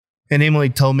And Emily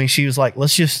told me, she was like,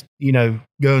 let's just,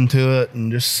 go into it and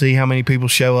just see how many people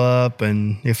show up.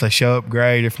 And if they show up,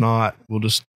 great. If not, we'll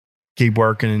just keep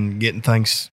working and getting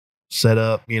things set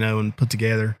up, and put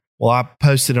together. Well, I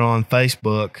posted it on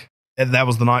Facebook. And that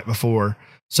was the night before.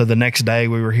 So the next day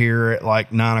we were here at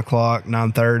like 9:00,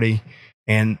 9:30,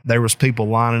 and there was people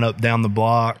lining up down the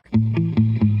block.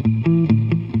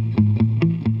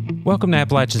 Welcome to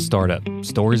Appalachian Startup,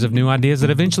 stories of new ideas that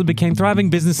eventually became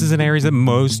thriving businesses in areas that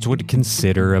most would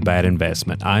consider a bad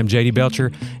investment. I'm JD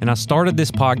Belcher, and I started this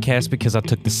podcast because I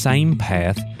took the same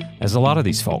path as a lot of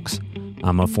these folks.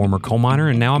 I'm a former coal miner,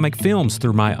 and now I make films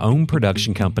through my own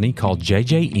production company called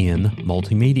JJN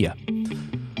Multimedia.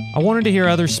 I wanted to hear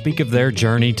others speak of their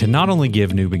journey to not only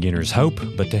give new beginners hope,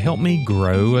 but to help me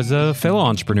grow as a fellow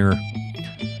entrepreneur.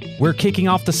 We're kicking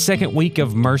off the second week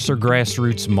of Mercer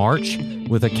Grassroots March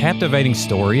with a captivating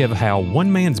story of how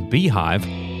one man's beehive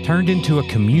turned into a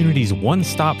community's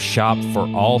one-stop shop for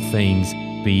all things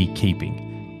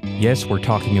beekeeping. Yes, we're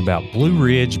talking about Blue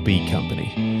Ridge Bee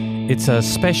Company. It's a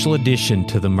special addition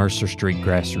to the Mercer Street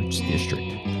Grassroots District.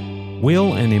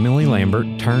 Will and Emily Lambert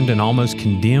turned an almost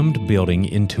condemned building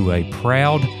into a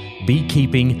proud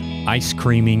beekeeping, ice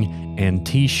creaming, and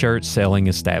t-shirt selling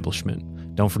establishment.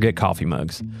 Don't forget coffee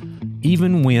mugs.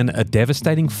 Even when a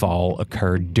devastating fall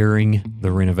occurred during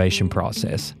the renovation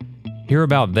process. Hear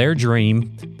about their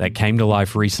dream that came to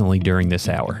life recently during this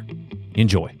hour.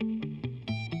 Enjoy.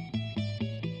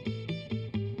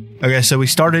 Okay, so we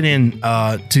started in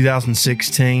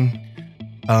 2016.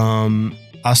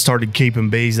 I started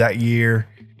keeping bees that year,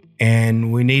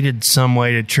 and we needed some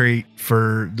way to treat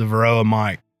for the Varroa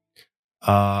mite.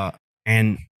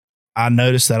 And I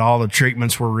noticed that all the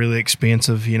treatments were really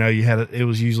expensive. It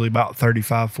was usually about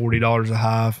 $35, $40 a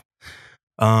hive.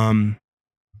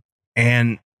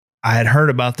 And I had heard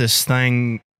about this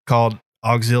thing called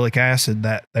oxalic acid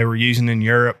that they were using in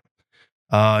Europe,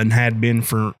 and had been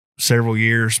for several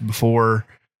years before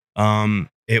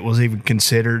it was even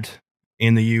considered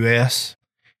in the U.S.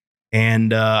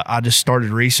 And I just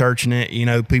started researching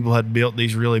it. People had built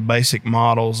these really basic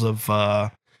models of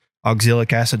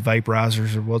oxalic acid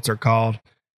vaporizers, or what they're called.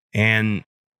 And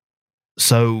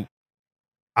so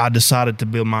I decided to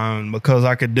build my own because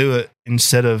I could do it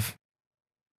instead of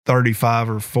 $35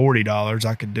 or $40.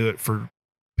 I could do it for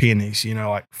pennies,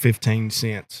 like 15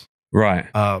 cents. Right.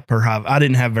 Per hive. I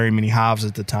didn't have very many hives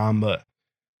at the time, but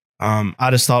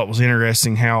I just thought it was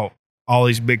interesting how all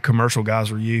these big commercial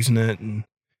guys were using it, and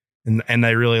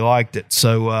they really liked it.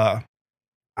 So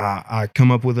I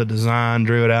come up with a design,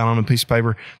 drew it out on a piece of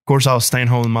paper. Of course, I was staying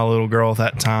home with my little girl at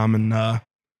that time, and I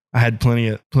had plenty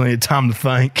of time to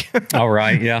think. All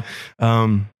right, yeah.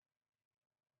 And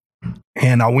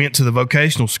I went to the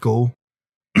vocational school,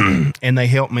 and they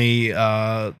helped me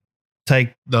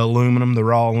take the aluminum, the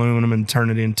raw aluminum, and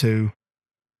turn it into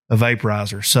a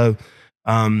vaporizer. So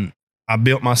I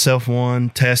built myself one,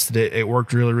 tested it. It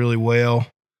worked really, really well.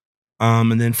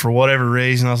 And then for whatever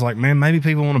reason, I was like, man, maybe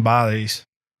people want to buy these.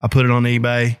 I put it on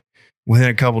eBay. Within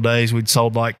a couple of days, we'd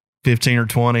sold like 15 or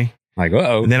 20. Like,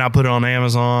 uh-oh. And then I put it on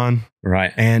Amazon.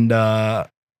 Right. And I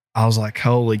was like,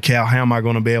 holy cow, how am I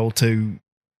going to be able to,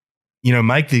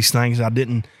 make these things? I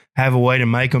didn't have a way to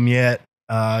make them yet,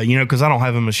 because I don't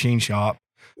have a machine shop.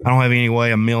 I don't have any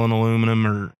way of milling aluminum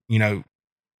or,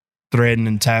 threading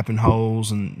and tapping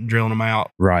holes and drilling them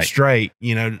out straight,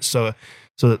 so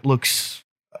it looks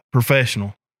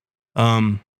professional.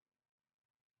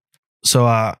 So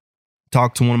I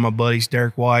talked to one of my buddies,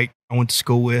 Derek White, I went to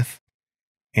school with,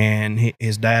 and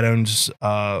his dad owns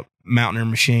Mountaineer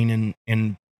Machine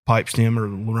in Pipestem or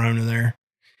Lorona there.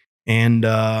 And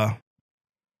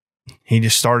he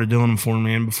just started doing them for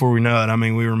me. And before we know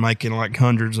it, we were making like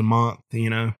hundreds a month,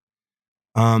 and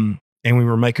we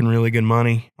were making really good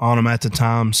money on them at the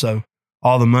time. So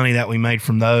all the money that we made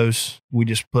from those, we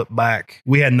just put back.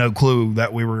 We had no clue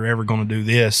that we were ever going to do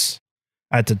this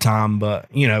at the time, but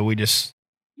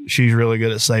she's really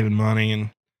good at saving money. And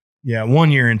yeah,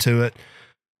 1 year into it,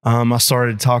 I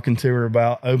started talking to her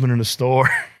about opening a store.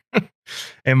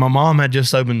 And my mom had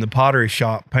just opened the pottery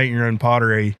shop, Paint Your Own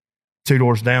Pottery, 2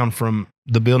 doors down from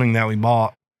the building that we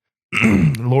bought.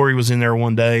 Lori was in there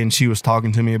one day, and she was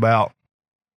talking to me about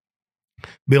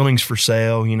buildings for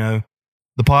sale. The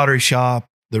pottery shop,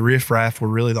 the riffraff were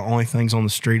really the only things on the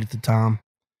street at the time.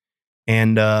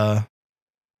 And the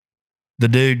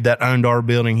dude that owned our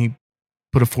building, he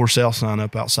put a for sale sign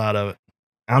up outside of it.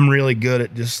 I'm really good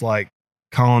at just like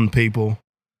calling people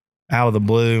out of the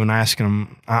blue and asking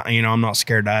them, I'm not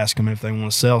scared to ask them if they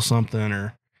want to sell something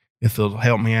or if they'll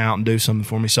help me out and do something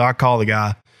for me. So I called the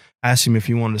guy, asked him if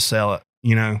he wanted to sell it,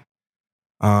 and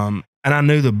I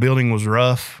knew the building was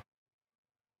rough.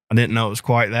 I didn't know it was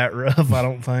quite that rough, I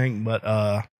don't think. But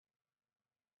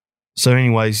so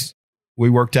anyways, we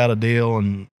worked out a deal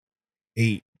and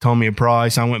he told me a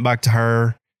price. I went back to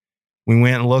her. We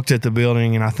went and looked at the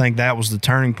building, and I think that was the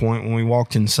turning point when we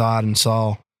walked inside and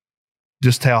saw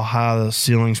just how high the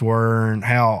ceilings were and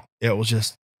how it was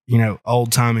just,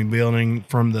 old timey building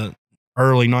from the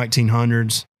early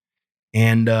 1900s,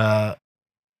 and how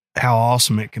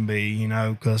awesome it can be,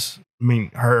 because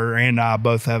her and I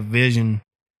both have vision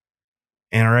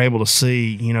and are able to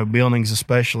see, buildings,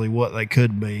 especially what they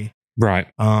could be. Right.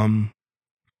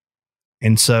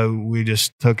 And so we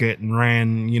just took it and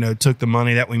ran, took the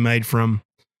money that we made from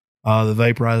the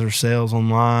vaporizer sales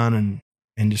online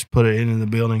and just put it into the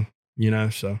building,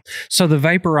 So the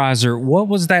vaporizer, what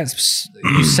was that?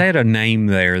 You said a name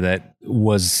there that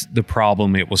was the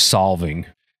problem it was solving.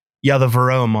 Yeah, the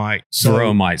Varroa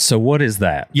mite. So what is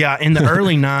that? Yeah, in the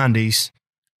early 90s,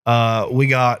 we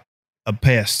got a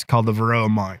pest called the Varroa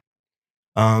mite.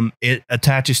 It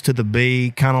attaches to the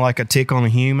bee kind of like a tick on a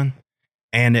human,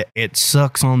 and it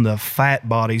sucks on the fat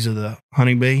bodies of the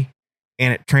honeybee,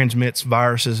 and it transmits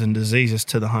viruses and diseases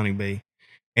to the honeybee.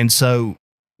 And so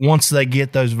once they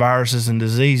get those viruses and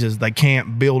diseases, they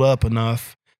can't build up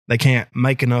enough. They can't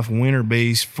make enough winter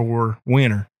bees for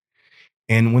winter.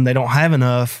 And when they don't have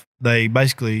enough, they'll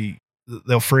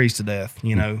freeze to death,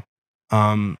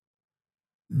 The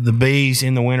bees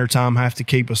in the wintertime have to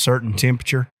keep a certain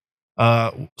temperature.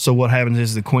 So what happens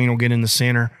is the queen will get in the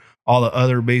center. All the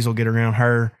other bees will get around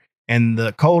her. And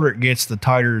the colder it gets, the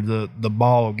tighter the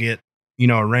ball will get,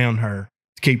 around her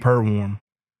to keep her warm.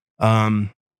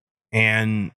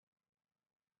 And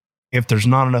if there's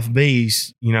not enough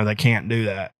bees, they can't do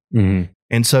that. Mm-hmm.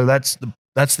 And so that's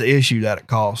the issue that it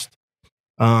caused.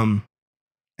 And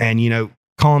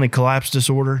colony collapse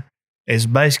disorder is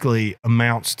basically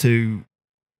amounts to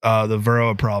the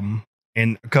Varroa problem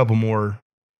and a couple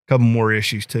more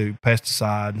issues too,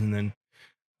 pesticides and then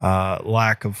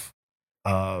lack of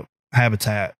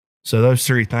habitat. So those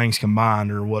three things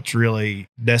combined are what's really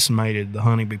decimated the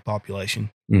honeybee population.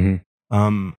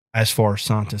 Mm-hmm. As far as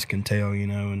scientists can tell,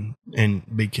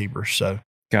 and beekeepers. So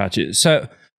gotcha. So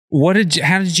how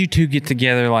did you two get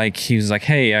together? Like he was like,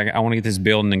 hey, I want to get this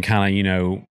building and kind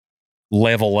of,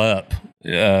 level up.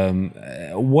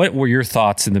 What were your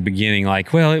thoughts in the beginning?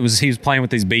 Like, well, he was playing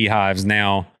with these beehives.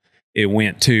 Now it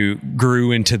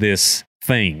grew into this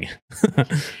thing.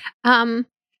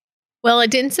 Well,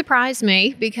 it didn't surprise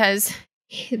me because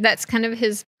that's kind of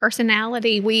his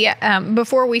personality. We,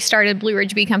 before we started Blue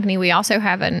Ridge Bee Company, we also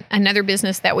have another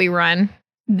business that we run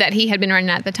that he had been running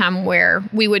at the time, where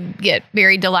we would get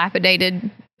very dilapidated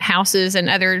houses and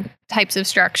other types of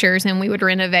structures, and we would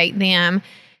renovate them.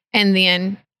 And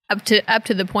then up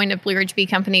to the point of Blue Ridge Bee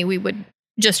Company, we would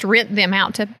just rent them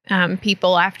out to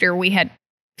people after we had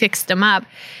fixed them up.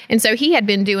 And so he had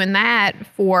been doing that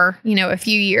for, a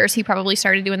few years. He probably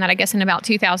started doing that, I guess, in about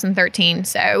 2013.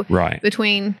 So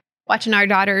between watching our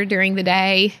daughter during the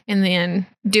day and then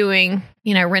doing,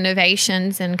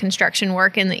 renovations and construction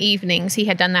work in the evenings, he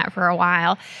had done that for a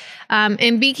while.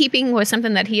 And beekeeping was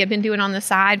something that he had been doing on the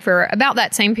side for about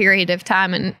that same period of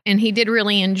time. And he did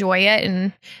really enjoy it.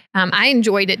 And I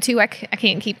enjoyed it too. I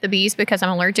can't keep the bees because I'm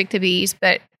allergic to bees.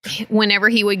 But whenever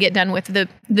he would get done with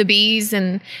the bees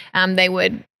and they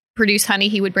would produce honey,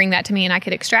 he would bring that to me and I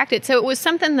could extract it. So it was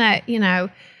something that,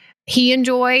 he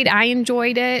enjoyed. I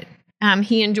enjoyed it.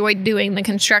 He enjoyed doing the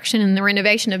construction and the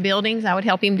renovation of buildings. I would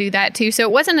help him do that too. So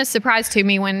it wasn't a surprise to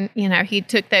me when, he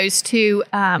took those two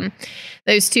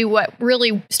what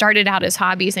really started out as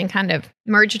hobbies and kind of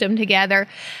merged them together.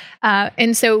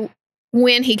 And so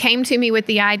when he came to me with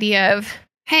the idea of,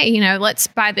 hey, let's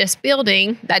buy this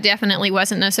building, that definitely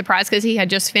wasn't a surprise because he had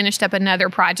just finished up another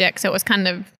project. So it was kind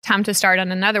of time to start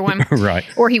on another one. Right.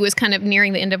 Or he was kind of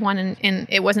nearing the end of one and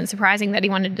it wasn't surprising that he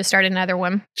wanted to start another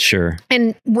one. Sure.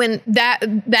 And when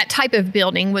that type of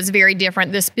building was very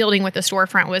different, this building with the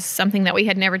storefront was something that we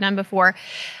had never done before.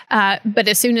 But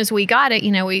as soon as we got it,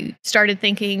 we started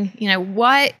thinking,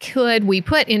 what could we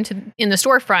put in the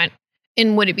storefront?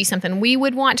 And would it be something we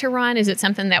would want to run? Is it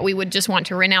something that we would just want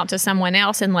to rent out to someone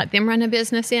else and let them run a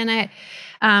business in it?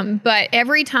 But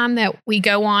every time that we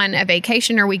go on a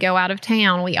vacation or we go out of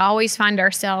town, we always find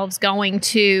ourselves going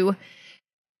to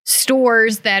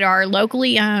stores that are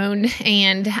locally owned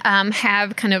and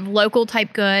have kind of local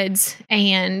type goods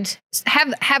and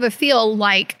have a feel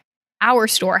like our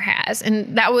store has.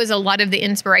 And that was a lot of the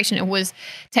inspiration. It was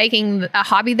taking a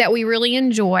hobby that we really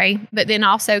enjoy, but then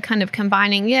also kind of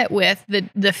combining it with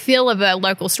the feel of a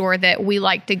local store that we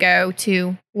like to go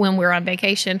to when we're on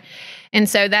vacation. And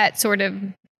so that sort of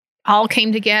all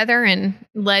came together and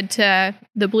led to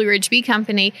the Blue Ridge Bee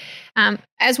Company.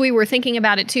 As we were thinking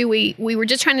about it too, we were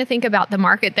just trying to think about the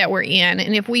market that we're in.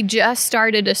 And if we just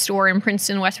started a store in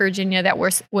Princeton, West Virginia that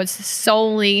was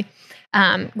solely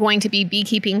going to be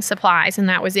beekeeping supplies, and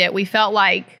that was it, we felt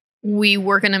like we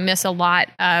were going to miss a lot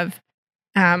of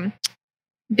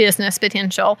business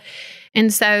potential.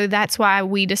 And so that's why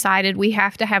we decided we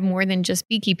have to have more than just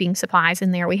beekeeping supplies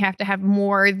in there. We have to have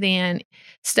more than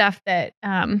stuff that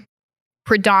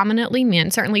predominantly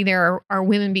men. Certainly there are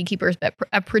women beekeepers, but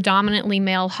a predominantly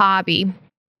male hobby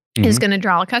is going to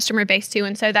draw a customer base to.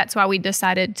 And so that's why we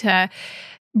decided to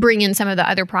bring in some of the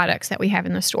other products that we have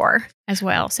in the store as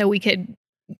well. So we could,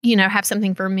 have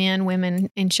something for men, women,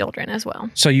 and children as well.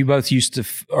 So you both used to,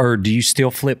 or do you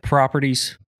still flip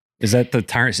properties? Is that the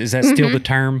term? Is that still the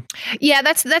term? Yeah,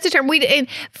 that's a term. And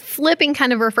flipping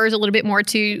kind of refers a little bit more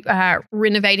to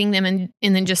renovating them and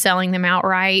then just selling them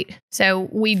outright. So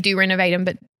we do renovate them,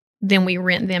 but then we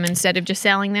rent them instead of just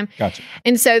selling them. Gotcha.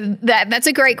 And so that's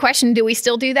a great question. Do we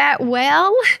still do that?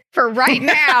 Well, for right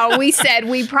now, we said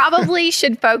we probably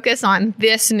should focus on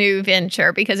this new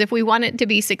venture, because if we want it to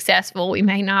be successful, we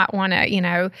may not want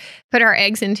to, put our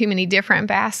eggs in too many different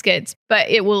baskets, but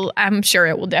I'm sure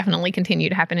it will definitely continue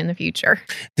to happen in the future.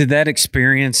 Did that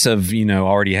experience of,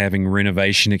 already having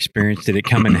renovation experience, did it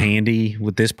come in handy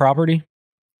with this property?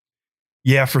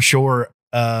 Yeah, for sure.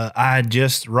 I had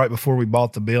just, right before we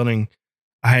bought the building,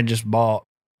 I had just bought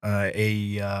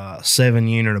a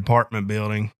 7-unit apartment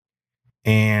building,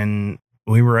 and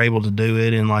we were able to do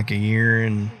it in like a year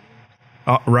and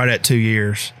right at 2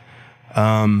 years.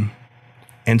 And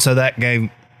so that gave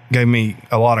me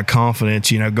a lot of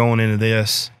confidence, going into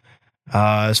this,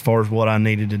 as far as what I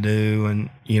needed to do. And,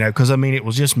 cause it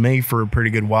was just me for a pretty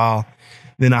good while.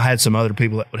 Then I had some other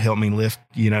people that would help me lift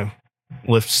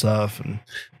stuff and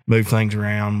move things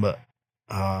around. But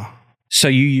so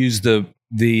you use the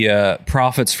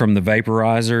profits from the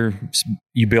vaporizer,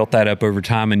 you built that up over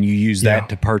time, and you use that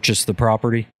to purchase the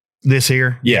property? This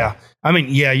here? Yeah.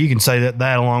 You can say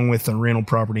that along with the rental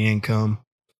property income,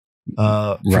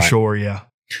 for sure. Yeah.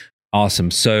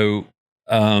 Awesome. So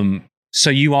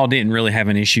you all didn't really have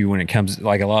an issue when it comes,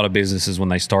 like a lot of businesses, when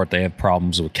they start, they have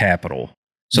problems with capital.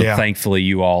 So thankfully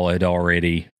you all had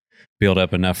already built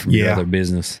up enough from your other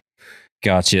business.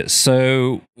 Gotcha.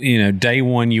 So, day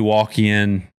one, you walk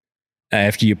in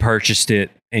after you purchased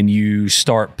it and you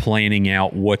start planning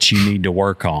out what you need to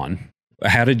work on.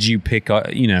 How did you pick up,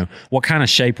 what kind of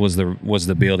shape was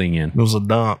the building in? It was a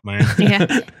dump, man.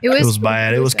 Yeah. It was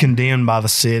bad. It was condemned by the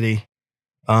city.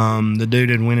 The dude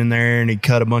had went in there and he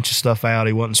cut a bunch of stuff out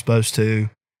he wasn't supposed to.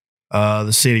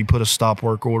 The city put a stop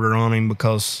work order on him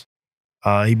because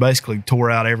he basically tore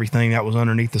out everything that was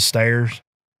underneath the stairs.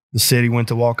 The city went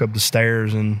to walk up the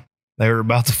stairs and they were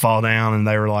about to fall down, and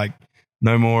they were like,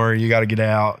 no more, you got to get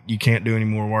out. You can't do any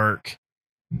more work.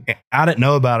 I didn't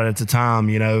know about it at the time,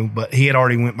 but he had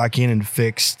already went back in and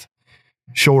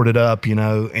shored it up,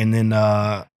 and then,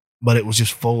 but it was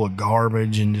just full of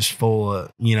garbage and just full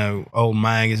of, old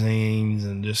magazines,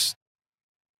 and just,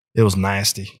 it was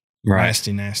nasty. Right.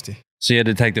 Nasty. So you had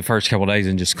to take the first couple of days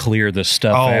and just clear the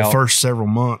stuff out? Oh, first several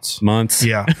months. Months?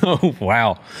 Yeah. Oh,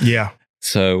 wow. Yeah.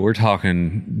 So we're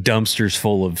talking dumpsters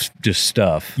full of just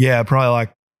stuff. Yeah, probably like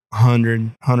 100,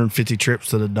 150 trips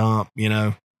to the dump,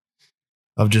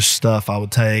 of just stuff I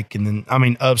would take. And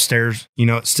then, upstairs,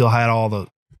 it still had all the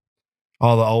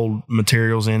old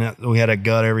materials in it. We had to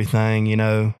gut everything,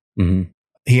 Mm-hmm.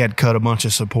 He had cut a bunch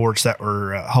of supports that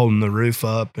were holding the roof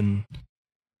up, and,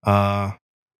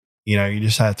 you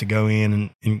just have to go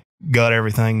in and gut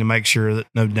everything to make sure that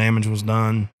no damage was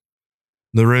done.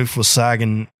 The roof was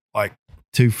sagging like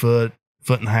 2 foot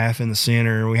and a half in the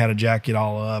center. We had to jack it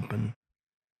all up, and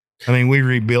we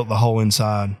rebuilt the whole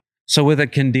inside. So with a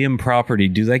condemned property,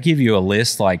 do they give you a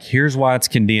list like, here's why it's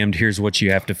condemned, here's what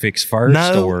you have to fix first?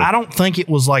 No, I don't think it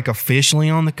was like officially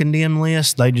on the condemned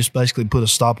list. They just basically put a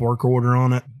stop work order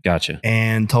on it. Gotcha.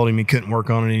 And told him he couldn't work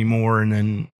on it anymore, and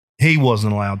then he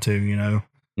wasn't allowed to,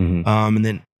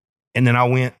 Mm-hmm. And then I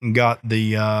went and got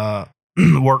the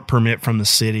work permit from the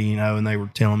city, and they were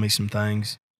telling me some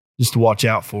things just to watch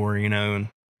out for, and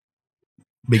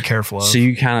be careful of. So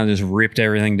you kind of just ripped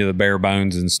everything to the bare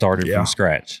bones and started from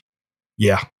scratch.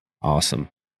 Yeah. Awesome.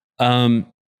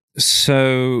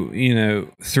 So,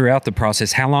 throughout the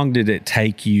process, how long did it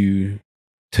take you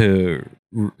to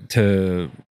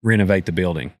renovate the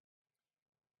building?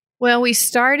 Well, we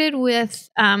started with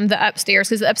the upstairs,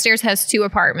 because the upstairs has 2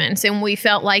 apartments, and we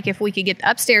felt like if we could get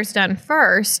the upstairs done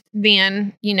first,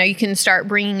 then, you can start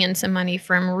bringing in some money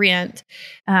from rent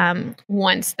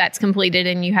once that's completed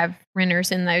and you have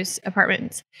renters in those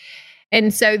apartments.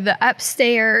 And so the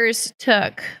upstairs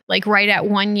took like right at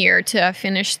 1 year to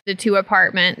finish the 2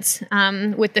 apartments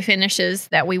with the finishes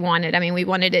that we wanted. I mean, we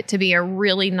wanted it to be a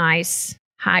really nice,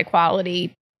 high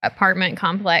quality apartment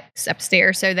complex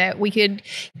upstairs so that we could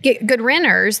get good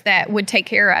renters that would take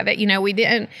care of it.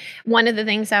 One of the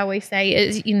things I always say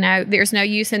is, there's no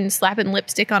use in slapping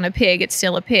lipstick on a pig. It's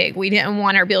still a pig. We didn't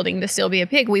want our building to still be a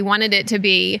pig. We wanted it to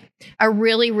be a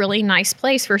really, really nice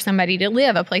place for somebody to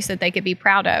live, a place that they could be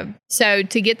proud of. So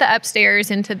to get the upstairs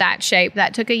into that shape,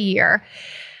 that took a year.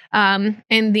 And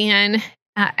then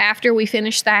after we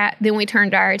finished that, then we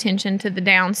turned our attention to the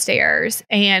downstairs.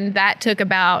 And that took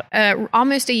about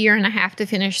almost a year and a half to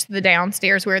finish the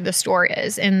downstairs where the store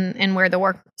is and where the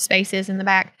workspace is in the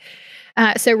back.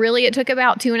 So really, it took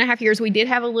about 2.5 years. We did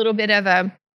have a little bit of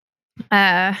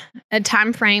a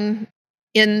time frame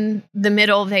in the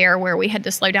middle there where we had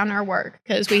to slow down our work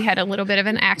because we had a little bit of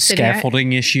an accident.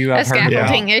 Scaffolding issue, I've heard about.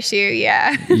 Scaffolding issue,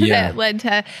 yeah. That led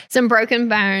to some broken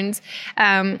bones.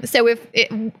 So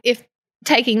if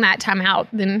taking that time out,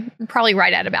 then probably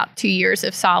right at about 2 years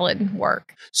of solid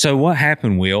work. So what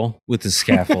happened, Will, with the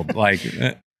scaffold? Explain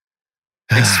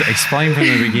from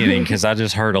the beginning, because I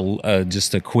just heard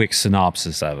just a quick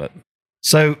synopsis of it.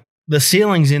 So the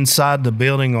ceilings inside the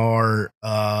building are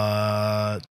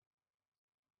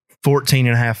 14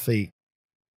 and a half feet.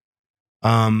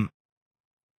 I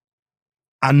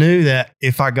knew that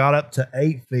if I got up to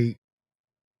 8 feet,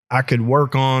 I could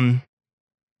work on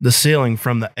the ceiling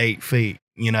from the 8 feet,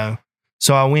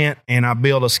 So I went and I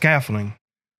built a scaffolding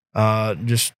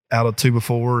just out of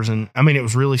 2x4s. And I mean, it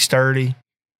was really sturdy.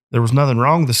 There was nothing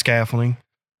wrong with the scaffolding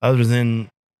other than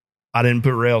I didn't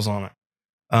put rails on it.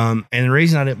 And the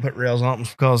reason I didn't put rails on it was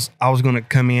because I was going to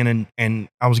come in and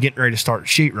I was getting ready to start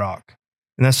sheetrock.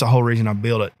 And that's the whole reason I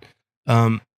built it.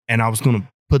 And I was going to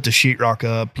put the sheetrock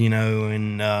up,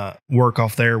 and work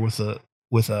off there with a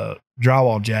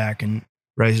drywall jack and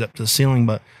raise it up to the ceiling.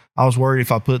 But I was worried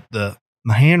if I put the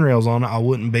handrails on it, I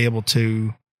wouldn't be able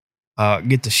to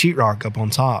get the sheetrock up on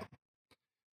top.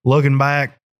 Looking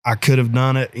back, I could have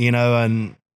done it,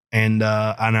 and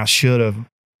I should have,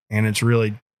 and it's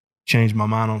really changed my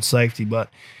mind on safety. But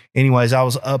anyways, I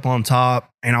was up on top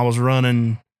and I was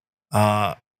running,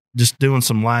 just doing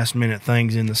some last minute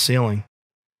things in the ceiling.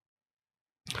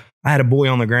 I had a boy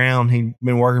on the ground. He'd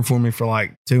been working for me for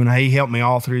like 2 and he helped me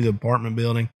all through the apartment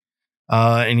building.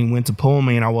 And he went to pull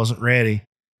me and I wasn't ready.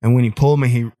 And when he pulled me,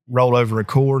 he rolled over a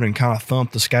cord and kind of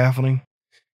thumped the scaffolding.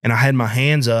 And I had my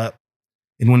hands up.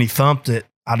 And when he thumped it,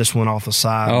 I just went off the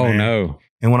side. Oh, man. No.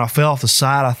 And when I fell off the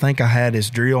side, I think I had his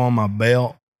drill on my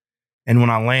belt. And when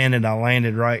I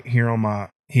landed right here on my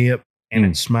hip and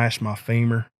it smashed my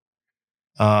femur.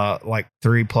 Like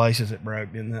 3 places it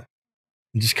broke, didn't it?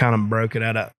 It just kind of broke it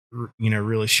out of,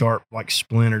 really sharp, like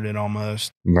splintered it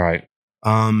almost. Right.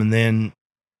 And then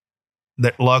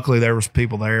luckily there was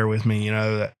people there with me,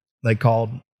 that they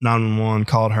called 911,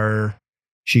 called her.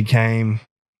 She came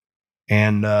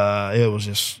and it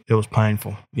was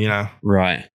painful,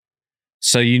 Right.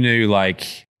 So you knew,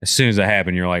 like, as soon as it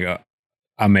happened, you're like, oh,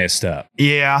 I messed up.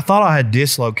 Yeah, I thought I had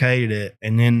dislocated it.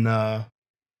 And then the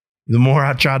more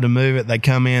I tried to move it, they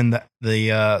come in, the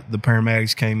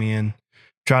paramedics came in,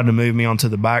 tried to move me onto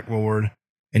the backboard.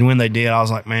 And when they did, I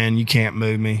was like, man, you can't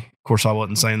move me. Of course, I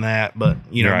wasn't saying that, but,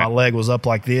 Right. My leg was up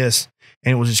like this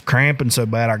and it was just cramping so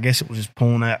bad. I guess it was just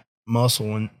pulling that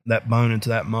muscle and that bone into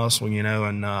that muscle,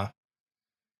 and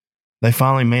they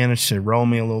finally managed to roll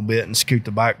me a little bit and scoot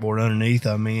the backboard underneath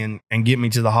of me and get me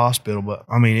to the hospital. But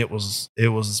I mean, it was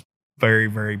very,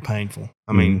 very painful.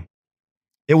 I mean,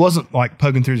 it wasn't like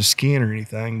poking through the skin or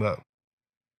anything, but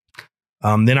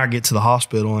then I get to the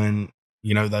hospital and,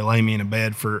 they lay me in a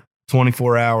bed for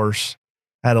 24 hours.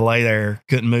 I had to lay there,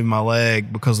 couldn't move my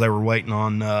leg because they were waiting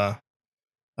on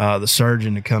the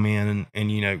surgeon to come in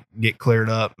and get cleared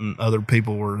up. And other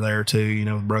people were there too,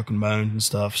 with broken bones and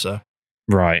stuff. So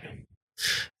Right.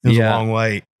 it was a long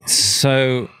wait.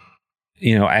 So,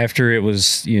 after it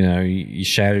was, you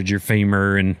shattered your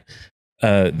femur and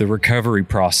the recovery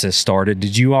process started,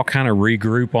 did you all kind of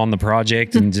regroup on the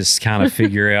project and just kind of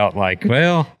figure out like,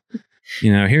 well,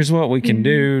 here's what we can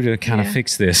do to kind of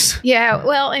fix this? Yeah.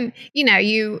 Well, and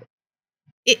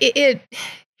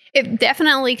it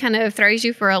definitely kind of throws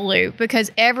you for a loop because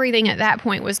everything at that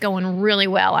point was going really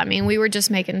well. I mean, we were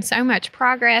just making so much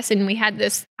progress and we had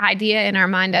this idea in our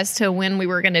mind as to when we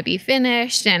were going to be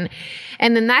finished. And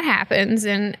then that happens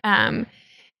and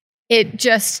it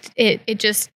just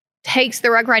takes the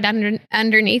rug right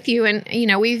underneath you. And,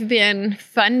 we've been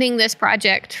funding this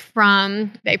project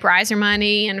from vaporizer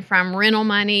money and from rental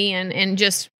money and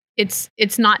just,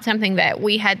 it's not something that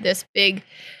we had this big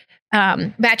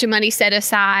batch of money set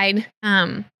aside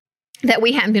that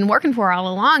we hadn't been working for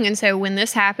all along. And so when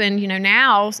this happened,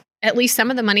 now at least some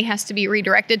of the money has to be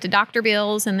redirected to doctor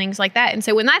bills and things like that. And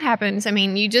so when that happens,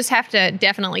 you just have to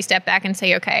definitely step back and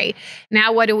say, okay,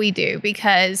 now what do we do?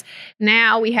 Because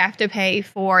now we have to pay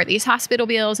for these hospital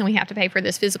bills and we have to pay for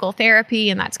this physical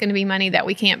therapy. And that's going to be money that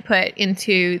we can't put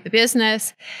into the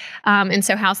business. And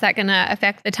so how's that going to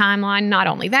affect the timeline? Not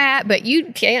only that, but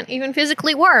you can't even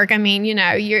physically work.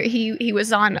 He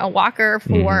was on a walker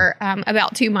for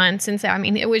about 2 months. And so,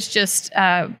 it was just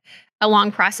a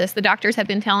long process. The doctors have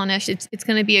been telling us it's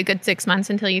going to be a good 6 months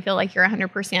until you feel like you're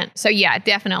 100%. So yeah,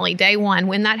 definitely day one,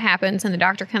 when that happens and the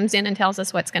doctor comes in and tells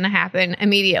us what's going to happen,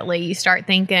 immediately you start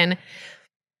thinking,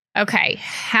 okay,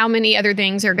 how many other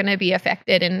things are going to be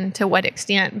affected and to what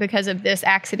extent because of this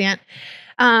accident?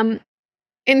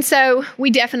 And so we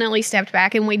definitely stepped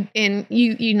back, and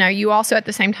you also at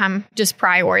the same time just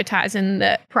prioritize. And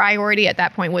the priority at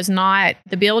that point was not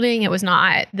the building, it was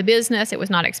not the business, it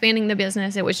was not expanding the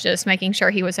business, it was just making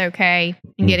sure he was okay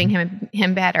and getting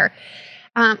him better.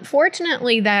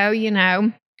 Fortunately, though,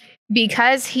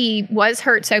 because he was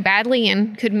hurt so badly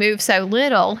and could move so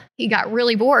little, he got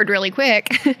really bored really quick.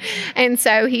 And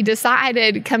so he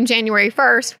decided come January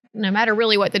 1st, no matter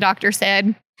really what the doctor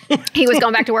said, he was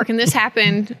going back to work. And this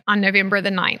happened on November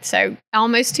the 9th. So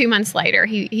almost 2 months later,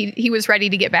 he was ready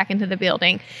to get back into the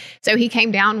building. So he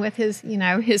came down with his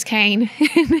cane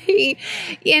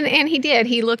and he did.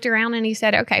 He looked around and he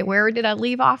said, okay, where did I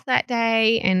leave off that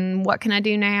day? And what can I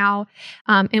do now?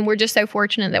 And we're just so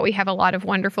fortunate that we have a lot of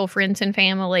wonderful friends and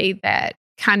family that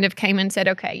kind of came and said,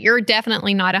 okay, you're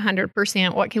definitely not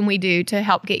 100%. What can we do to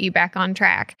help get you back on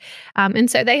track?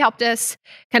 And so they helped us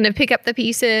kind of pick up the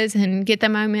pieces and get the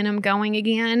momentum going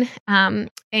again. And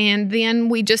then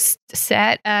we just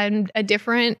set a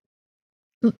different,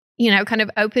 kind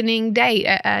of opening date,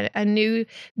 a new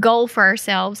goal for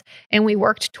ourselves. And we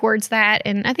worked towards that.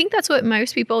 And I think that's what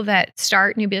most people that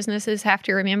start new businesses have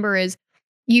to remember is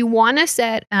you want to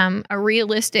set a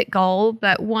realistic goal,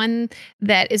 but one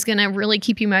that is going to really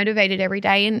keep you motivated every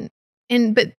day.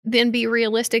 But then be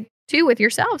realistic too with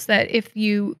yourselves that if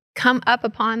you come up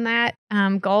upon that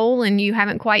goal and you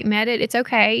haven't quite met it, it's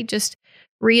okay. Just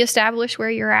reestablish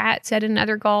where you're at, set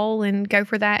another goal, and go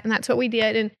for that. And that's what we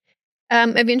did.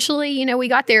 And eventually, we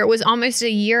got there. It was almost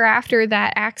a year after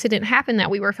that accident happened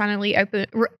that we were finally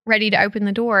ready to open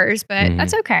the doors. But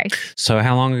that's okay. So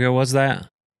how long ago was that?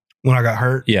 When I got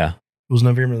hurt? Yeah. It was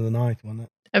November the 9th, wasn't it?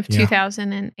 Of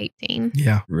 2018.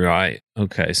 Yeah. Right.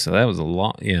 Okay. So that was a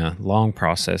long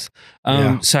process.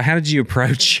 So how did you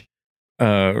approach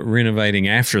renovating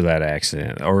after that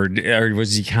accident? Or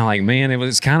was you kind of like, man, it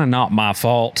was kind of not my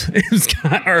fault. It was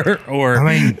kind of, or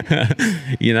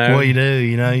what you do,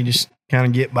 you just kind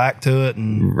of get back to it.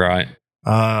 And right.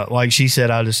 Like she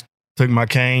said, I just took my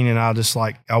cane and I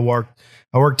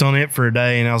worked on it for a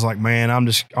day, and I was like, man, I'm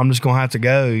just going to have to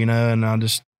go, and I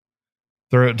just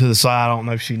threw it to the side. I don't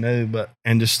know if she knew,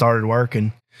 and just started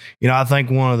working. I think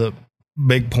one of the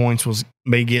big points was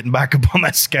me getting back up on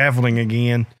that scaffolding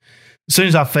again. As soon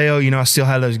as I fell, I still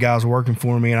had those guys working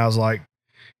for me, and I was like,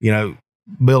 build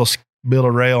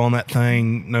a rail on that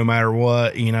thing no matter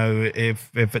what.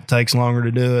 If it takes longer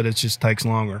to do it, it just takes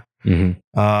longer.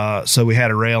 Mm-hmm. So we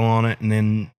had a rail on it, and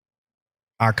then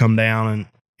I come down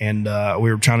and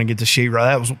we were trying to get the sheetrock.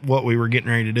 That was what we were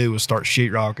getting ready to do, was start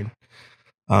sheetrocking.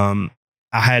 I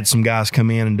had some guys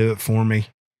come in and do it for me,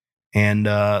 and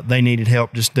they needed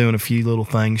help just doing a few little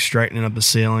things, straightening up the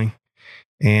ceiling.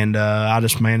 And I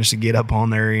just managed to get up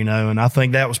on there, and I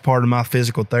think that was part of my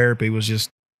physical therapy, was just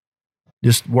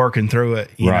working through it,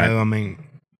 you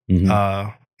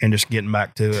know, and just getting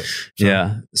back to it. So.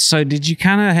 Yeah. So did you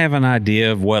kind of have an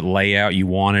idea of what layout you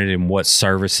wanted and what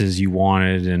services you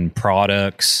wanted and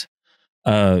products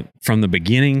from the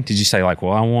beginning? Did you say like,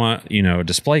 well, I want, a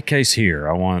display case here.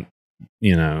 I want,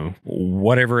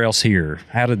 whatever else here.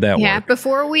 How did that work? Yeah.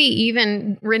 Before we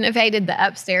even renovated the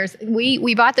upstairs,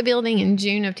 we bought the building in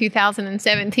June of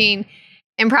 2017.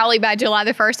 And probably by July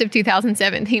the 1st of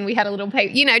 2017, we had a little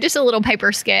paper, just a little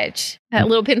paper sketch, a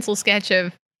little pencil sketch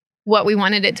of what we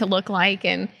wanted it to look like.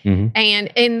 And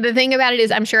the thing about it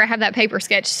is, I'm sure I have that paper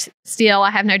sketch still.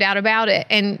 I have no doubt about it.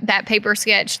 And that paper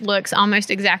sketch looks almost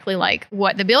exactly like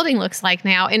what the building looks like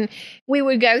now. And we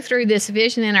would go through this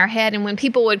vision in our head. And when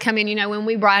people would come in, when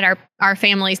we brought our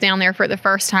families down there for the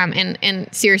first time, and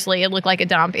seriously, it looked like a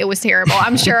dump. It was terrible.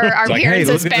 I'm sure our like, parents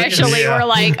hey, look at this. especially were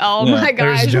like, "Oh my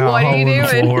There's a gosh, giant what are you hole in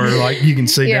the doing?" floor, like you can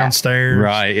see Yeah. downstairs.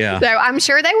 Right. Yeah. So I'm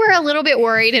sure they were a little bit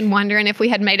worried and wondering if we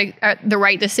had made the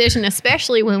right decision,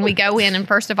 especially when we go in and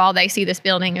first of all, they see this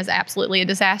building as absolutely a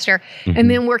disaster. Mm-hmm. And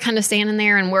then we're kind of standing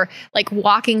there and we're like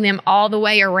walking them all the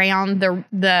way around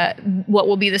the what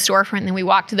will be the storefront. And then we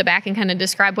walk to the back and kind of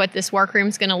describe what this workroom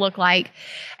is going to look like.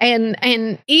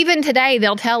 And even today,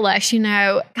 they'll tell us,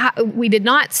 God, we did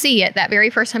not see it that very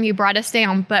first time you brought us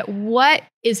down, but what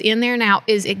is in there now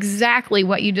is exactly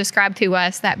what you described to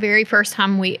us that very first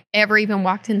time we ever even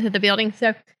walked into the building.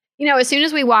 So, as soon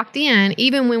as we walked in,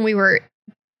 even when we were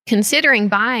considering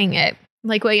buying it,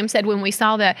 like William said, when we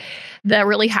saw the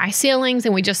really high ceilings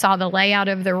and we just saw the layout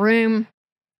of the room,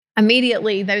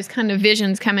 immediately those kind of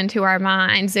visions come into our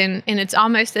minds. And it's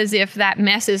almost as if that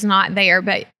mess is not there,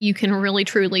 but you can really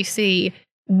truly see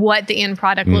what the end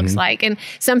product looks like. And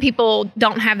some people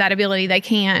don't have that ability. They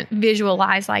can't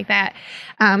visualize like that.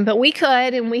 But we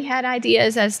could, and we had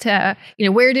ideas as to,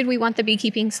 where did we want the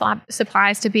beekeeping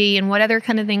supplies to be and what other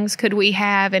kind of things could we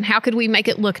have and how could we make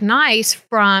it look nice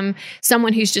from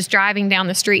someone who's just driving down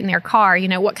the street in their car?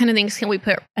 What kind of things can we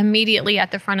put immediately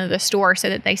at the front of the store so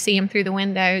that they see them through the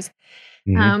windows?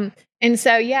 And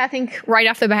so, I think right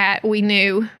off the bat, we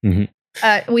knew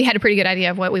we had a pretty good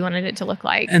idea of what we wanted it to look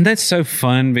like. And that's so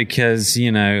fun because,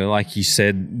 like you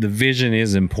said, the vision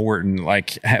is important.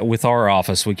 Like with our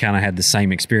office, we kind of had the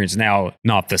same experience. Now,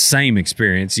 not the same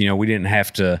experience. We didn't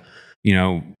have to,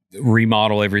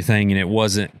 remodel everything and it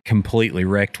wasn't completely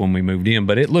wrecked when we moved in,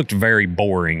 but it looked very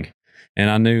boring. And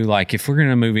I knew like, if we're going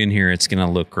to move in here, it's going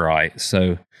to look right.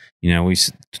 So, we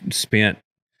spent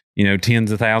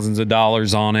tens of thousands of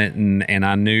dollars on it. And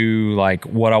I knew like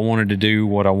what I wanted to do,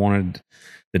 what I wanted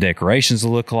the decorations to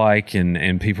look like.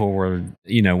 And people were,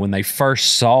 when they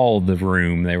first saw the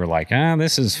room, they were like,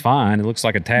 this is fine. It looks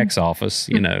like a tax office,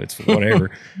 it's whatever.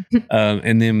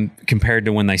 And then compared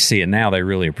to when they see it now, they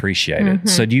really appreciate it.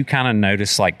 So do you kind of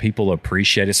notice like people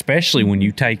appreciate, especially when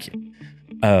you take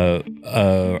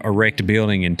erect a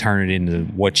building and turn it into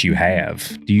what you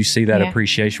have? Do you see that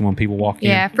appreciation when people walk in?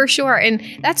 Yeah, for sure. And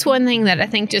that's one thing that I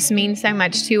think just means so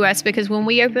much to us, because when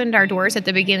we opened our doors at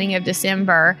the beginning of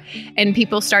December and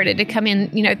people started to come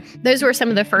in, those were some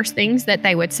of the first things that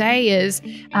they would say is,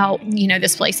 oh,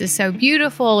 this place is so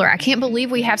beautiful, or I can't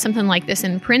believe we have something like this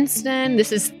in Princeton.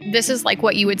 This is like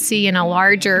what you would see in a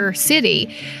larger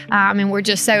city. And we're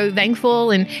just so thankful.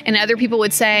 And other people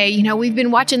would say, we've been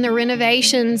watching the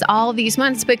renovations all these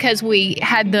months because we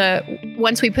had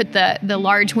once we put the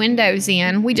large windows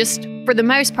in, we just, for the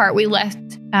most part, we left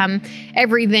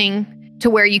everything to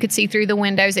where you could see through the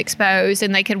windows exposed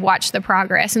and they could watch the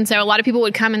progress. And so a lot of people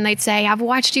would come and they'd say, I've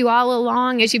watched you all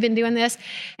along as you've been doing this.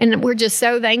 And we're just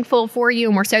so thankful for you.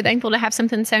 And we're so thankful to have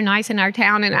something so nice in our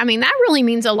town. And I mean, that really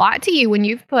means a lot to you when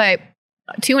you've put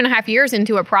 2.5 years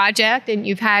into a project and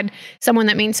you've had someone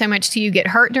that means so much to you get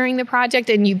hurt during the project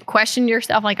and you've questioned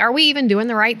yourself, like, are we even doing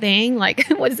the right thing? Like,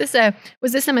 was this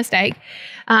a mistake?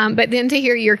 But then to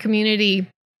hear your community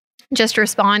just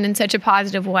respond in such a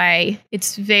positive way,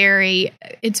 it's very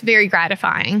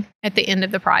gratifying at the end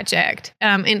of the project.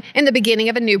 And in the beginning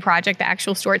of a new project, the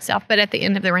actual store itself, but at the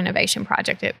end of the renovation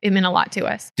project, it meant a lot to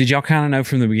us. Did y'all kind of know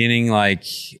from the beginning, like,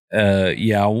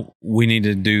 we need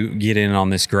to get in on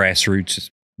this grassroots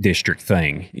district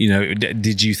thing?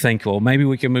 Did you think, well, maybe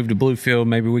we could move to Bluefield?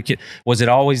 Maybe we could. Was it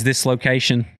always this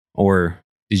location, or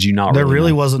did you not? There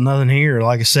really know? wasn't nothing here.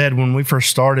 Like I said, when we first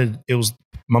started, it was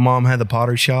my mom had the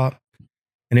pottery shop,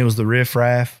 and it was the Riff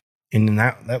Raff. And then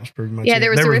that was pretty much it.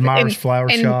 There was Myra's Flower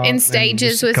Shop. And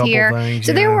Stages was couple here. Things,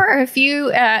 so there were a few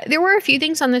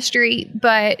things on the street,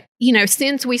 but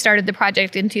since we started the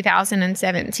project in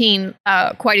 2017,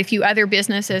 quite a few other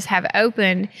businesses have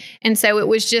opened. And so it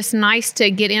was just nice to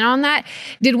get in on that.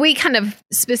 Did we kind of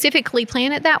specifically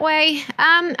plan it that way?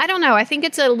 I don't know. I think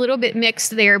it's a little bit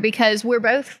mixed there because we're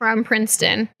both from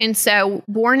Princeton. And so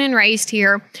born and raised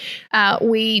here,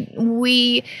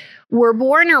 we were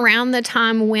born around the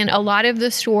time when a lot of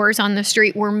the stores on the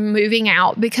street were moving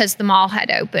out because the mall had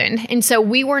opened. And so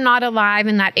we were not alive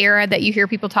in that era that you hear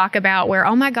people talk about where,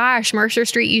 oh my gosh, Mercer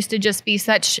Street used to just be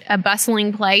such a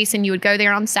bustling place and you would go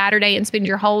there on Saturday and spend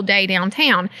your whole day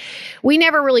downtown. We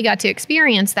never really got to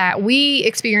experience that. We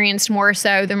experienced more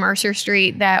so the Mercer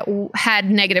Street that had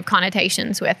negative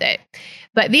connotations with it.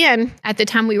 But then at the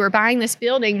time we were buying this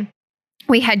building,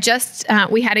 we had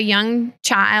we had a young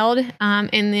child,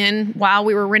 and then while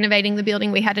we were renovating the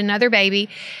building, we had another baby,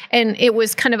 and it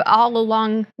was kind of all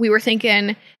along we were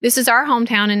thinking, this is our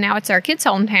hometown, and now it's our kids'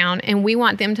 hometown, and we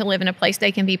want them to live in a place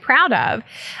they can be proud of.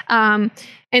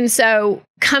 And so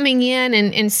coming in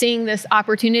and seeing this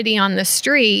opportunity on the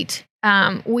street,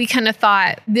 we kind of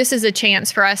thought this is a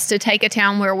chance for us to take a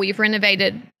town where we've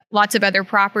renovated lots of other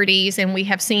properties and we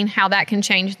have seen how that can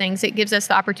change things. It gives us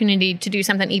the opportunity to do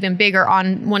something even bigger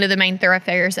on one of the main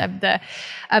thoroughfares of the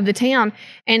town.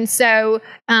 And so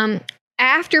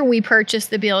after we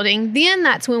purchased the building, then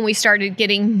that's when we started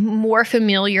getting more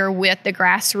familiar with the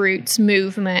grassroots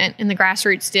movement in the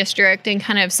grassroots district and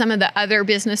kind of some of the other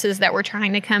businesses that were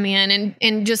trying to come in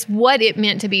and just what it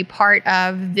meant to be part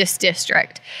of this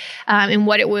district, and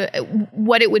what it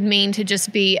would mean to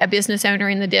just be a business owner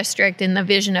in the district and the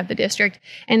vision of the district.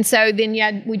 And so then,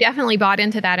 yeah, we definitely bought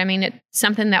into that. I mean, it's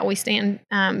something that we stand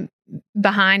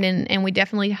behind and we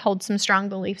definitely hold some strong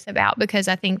beliefs about, because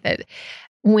I think that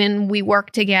when we work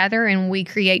together and we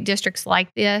create districts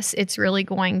like this, it's really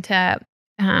going to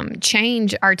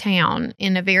change our town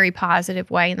in a very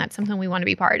positive way. And that's something we want to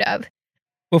be part of.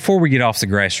 Before we get off the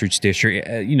grassroots district,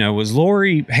 was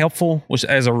Lori helpful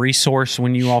as a resource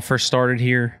when you all first started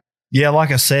here? Yeah, like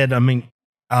I said, I mean,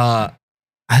 I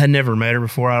had never met her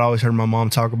before. I'd always heard my mom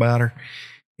talk about her.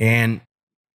 And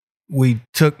we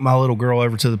took my little girl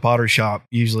over to the pottery shop,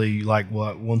 usually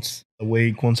once a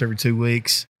week, once every 2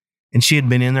 weeks. And she had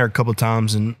been in there a couple of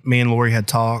times, and me and Lori had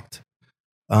talked.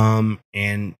 And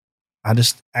I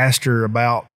just asked her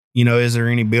about, is there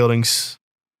any buildings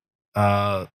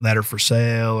that are for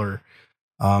sale or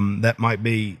that might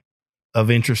be of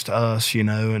interest to us,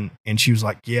 and she was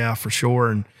like, yeah, for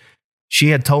sure. And she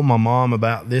had told my mom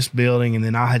about this building, and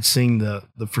then I had seen the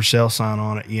for sale sign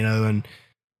on it, and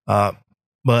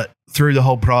but through the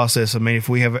whole process, I mean, if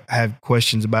we have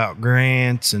questions about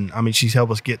grants, and I mean, she's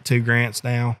helped us get 2 grants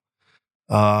now.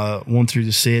 One through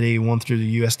the city, one through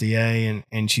the USDA,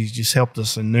 and she's just helped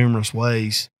us in numerous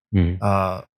ways.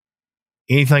 Mm-hmm.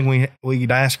 Anything we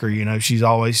could ask her, she's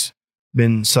always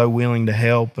been so willing to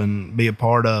help and be a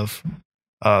part of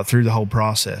through the whole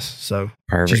process. So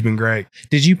Perfect. She's been great.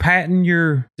 Did you patent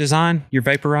your design, your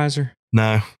vaporizer?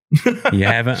 No. You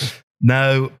haven't?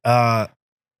 No.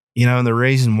 And the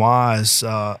reason why is,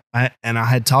 I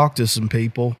had talked to some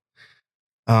people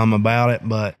about it,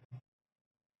 but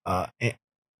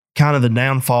kind of the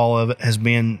downfall of it has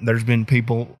been there's been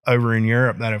people over in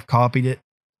Europe that have copied it.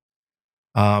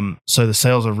 So the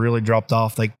sales have really dropped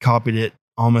off. They copied it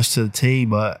almost to the T,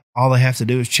 but all they have to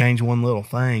do is change one little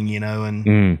thing,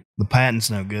 and the patent's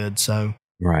no good. So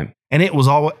right. And it was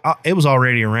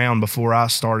already around before I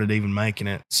started even making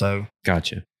it. So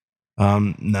gotcha.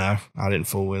 No, I didn't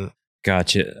fool with it.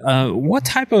 Gotcha. What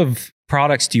type of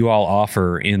products do you all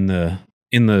offer in the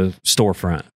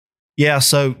storefront? Yeah,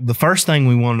 so the first thing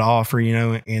we wanted to offer,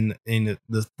 and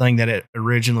the thing that it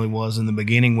originally was in the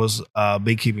beginning was a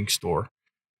beekeeping store.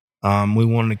 We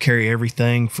wanted to carry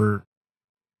everything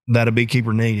that a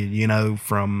beekeeper needed,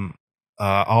 from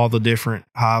all the different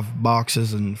hive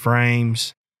boxes and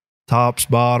frames, tops,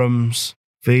 bottoms,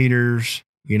 feeders.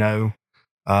 We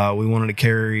wanted to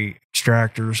carry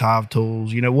extractors, hive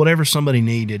tools, whatever somebody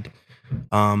needed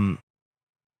to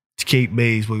keep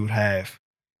bees, we would have.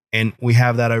 And we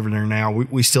have that over there now.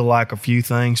 We still lack a few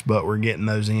things, but we're getting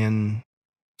those in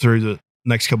through the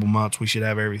next couple months. We should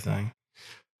have everything.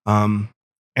 And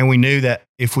we knew that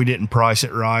if we didn't price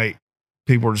it right,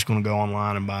 people are just going to go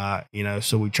online and buy it,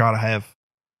 so we try to have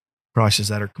prices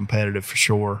that are competitive for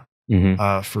sure,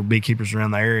 for beekeepers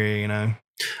around the area,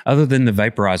 Other than the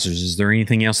vaporizers, is there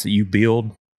anything else that you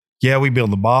build? Yeah, we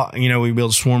build we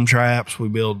build swarm traps. We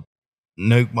build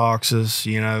nuke boxes,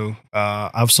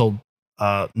 I've sold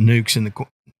nukes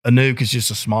a nuke is just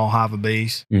a small hive of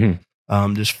bees,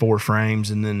 just 4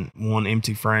 frames and then 1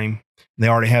 empty frame. They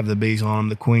already have the bees on them.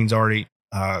 The queen's already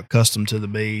accustomed to the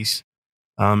bees,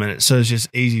 and so it's just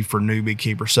easy for new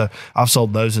beekeepers. So I've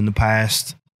sold those in the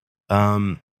past.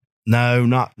 No,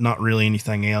 not really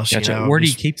anything else. Gotcha. Where do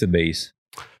you keep the bees?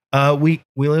 We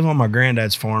live on my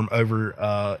granddad's farm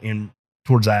over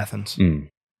towards Athens.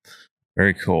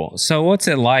 Very cool. So what's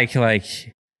it like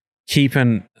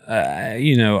keeping?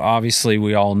 Obviously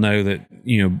we all know that,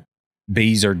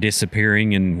 bees are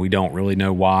disappearing and we don't really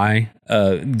know why.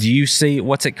 Do you see,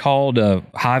 what's it called?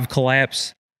 Hive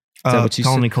collapse? Is that what you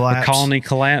colony said? collapse. A colony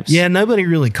collapse? Yeah, nobody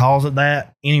really calls it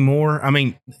that anymore. I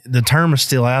mean, the term is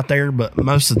still out there, but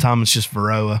most of the time it's just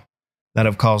Varroa that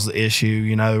have caused the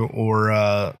issue,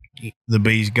 or the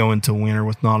bees go into winter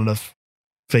with not enough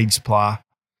feed supply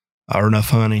or enough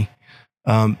honey.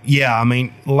 Yeah, I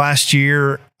mean, last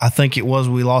year, I think it was,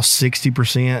 we lost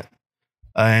 60%.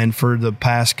 And for the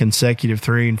past consecutive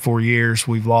 3 and 4 years,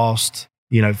 we've lost,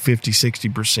 50,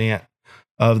 60%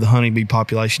 of the honeybee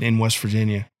population in West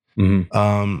Virginia.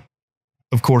 Mm-hmm.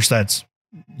 Of course, that's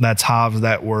hives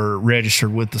that were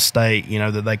registered with the state,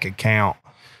 that they could count,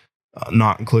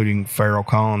 not including feral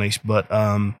colonies. But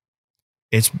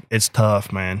it's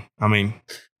tough, man. I mean,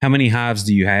 how many hives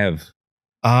do you have?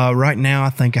 Right now, I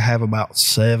think I have about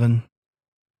 7.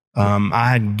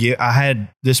 I had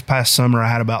this past summer, I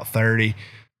had about 30.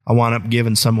 I wound up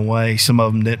giving some away. Some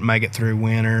of them didn't make it through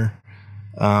winter.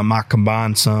 I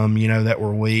combined some, that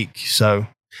were weak. So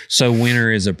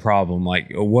winter is a problem.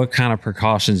 Like, what kind of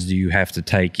precautions do you have to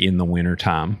take in the winter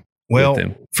time? Well,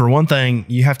 for one thing,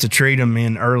 you have to treat them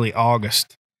in early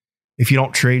August. If you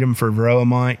don't treat them for varroa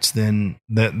mites, then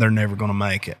they're never going to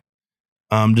make it.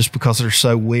 Just because they're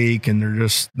so weak and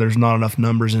there's not enough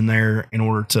numbers in there in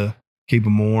order to keep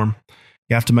them warm.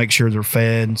 You have to make sure they're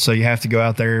fed. So you have to go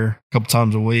out there a couple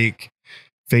times a week,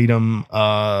 feed them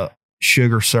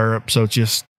sugar syrup. So it's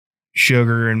just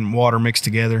sugar and water mixed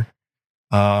together.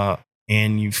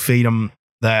 And you feed them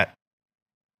that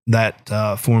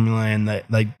formula, and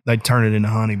they turn it into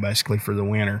honey basically for the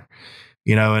winter.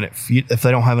 And if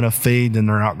they don't have enough feed, then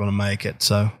they're not going to make it.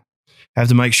 So have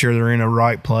to make sure they're in a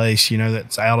right place,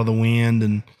 that's out of the wind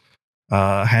and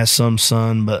has some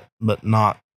sun, but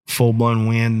not full-blown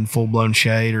wind and full-blown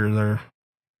shade, or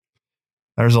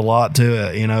there's a lot to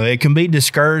it. It can be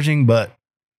discouraging, but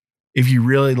if you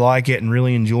really like it and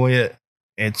really enjoy it,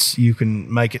 you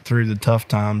can make it through the tough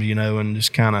times, and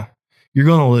just kind of, you're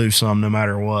going to lose some no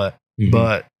matter what. Mm-hmm.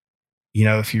 But,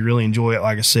 if you really enjoy it,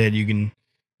 like I said, you can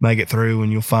make it through,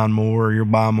 and you'll find more, or you'll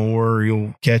buy more, or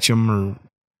you'll catch them, or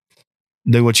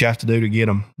do what you have to do to get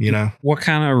them, What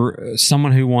kind of,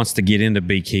 someone who wants to get into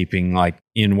beekeeping, like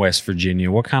in West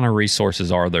Virginia, what kind of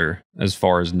resources are there as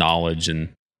far as knowledge and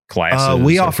classes?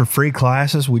 We offer free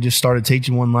classes. We just started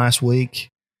teaching one last week.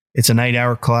 It's an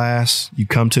 8-hour class. You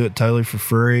come to it totally for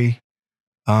free.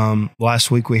 Last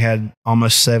week we had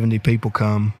almost 70 people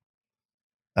come,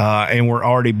 and we're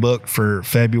already booked for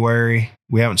February.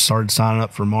 We haven't started signing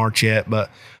up for March yet, but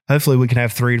hopefully we can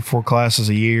have 3 to 4 classes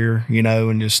a year,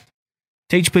 and just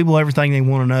teach people everything they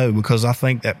want to know, because I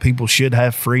think that people should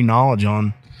have free knowledge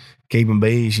on keeping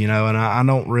bees, and I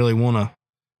don't really want to,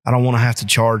 I don't want to have to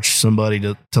charge somebody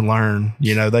to learn,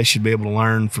 they should be able to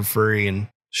learn for free. And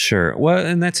sure. Well,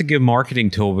 and that's a good marketing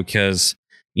tool, because,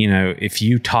 if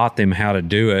you taught them how to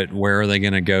do it, where are they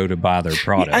going to go to buy their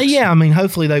products? Yeah. I mean,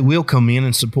 hopefully they will come in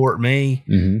and support me.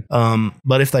 Mm-hmm.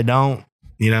 But if they don't,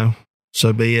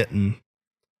 so be it. And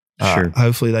sure.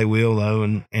 Hopefully they will, though.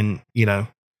 And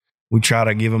we try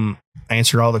to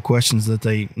answer all the questions that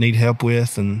they need help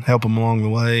with and help them along the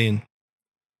way. And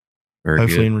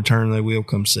hopefully in return, they will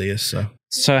come see us.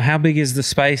 So how big is the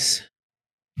space?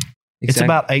 It's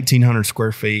about 1,800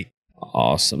 square feet.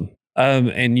 Awesome.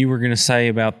 And you were going to say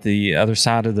about the other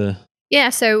side of the... Yeah.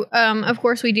 So, of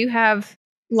course, we do have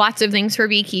lots of things for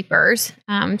beekeepers,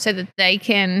 so that they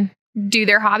can do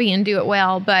their hobby and do it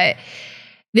well. But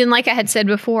then, like I had said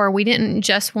before, we didn't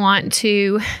just want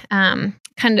to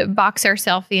kind of box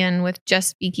ourselves in with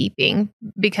just beekeeping,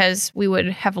 because we would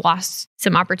have lost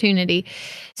some opportunity.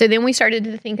 So then we started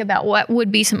to think about what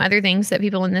would be some other things that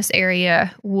people in this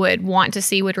area would want to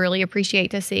see, would really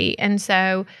appreciate to see. And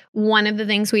so one of the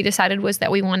things we decided was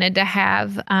that we wanted to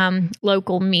have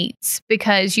local meats,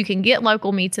 because you can get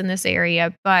local meats in this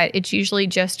area, but it's usually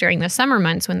just during the summer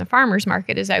months when the farmers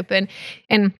market is open.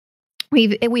 And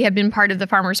we have been part of the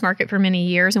farmers market for many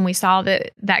years, and we saw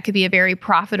that could be a very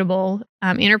profitable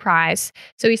enterprise.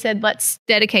 So we said, let's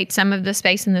dedicate some of the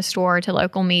space in the store to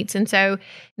local meats. And so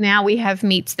now we have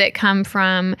meats that come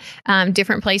from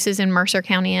different places in Mercer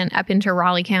County and up into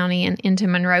Raleigh County and into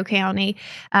Monroe County.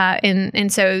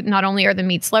 And so not only are the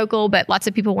meats local, but lots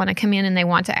of people want to come in and they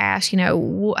want to ask,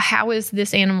 how is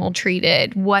this animal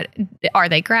treated? What are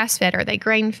they grass fed? Are they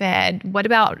grain fed? What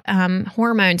about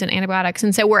hormones and antibiotics?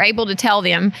 And so we're able to tell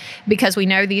them, because we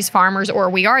know these farmers, or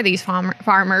we are these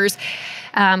farmers,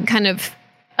 kind of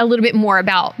a little bit more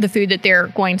about the food that they're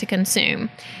going to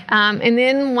consume. And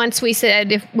then once we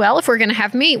said, if we're going to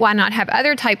have meat, why not have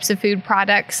other types of food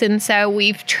products? And so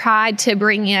we've tried to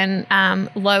bring in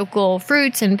local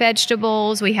fruits and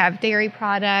vegetables. We have dairy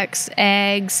products,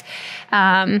 eggs,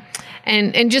 and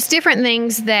just different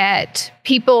things that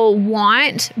people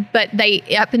want, but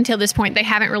up until this point, they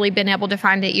haven't really been able to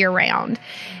find it year round,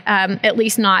 at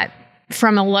least not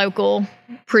from a local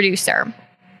producer.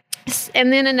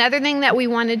 And then another thing that we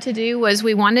wanted to do was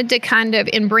we wanted to kind of,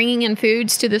 in bringing in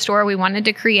foods to the store, we wanted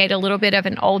to create a little bit of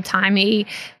an old-timey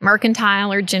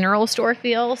mercantile or general store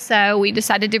feel. So we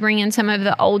decided to bring in some of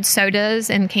the old sodas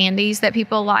and candies that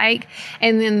people like.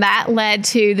 And then that led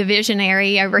to the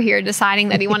visionary over here deciding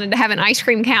that he wanted to have an ice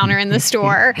cream counter in the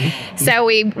store. So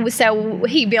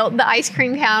he built the ice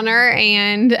cream counter,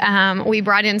 and we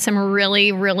brought in some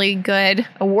really, really good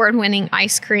award-winning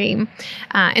ice cream.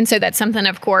 And so that's something,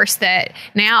 of course, that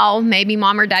now maybe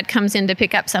mom or dad comes in to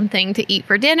pick up something to eat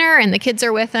for dinner, and the kids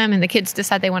are with them, and the kids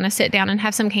decide they want to sit down and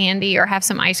have some candy or have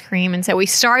some ice cream. And so we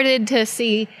started to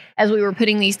see, as we were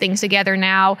putting these things together,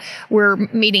 now we're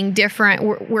meeting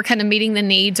we're kind of meeting the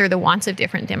needs or the wants of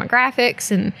different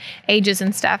demographics and ages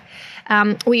and stuff.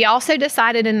 We also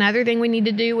decided another thing we need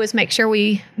to do was make sure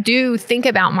we do think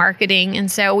about marketing.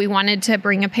 And so we wanted to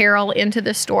bring apparel into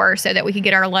the store so that we could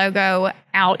get our logo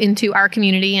out into our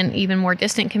community and even more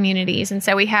distant communities. And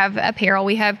so we have apparel,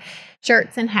 we have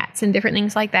shirts and hats and different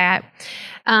things like that.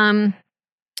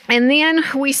 And then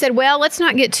we said, well, let's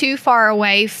not get too far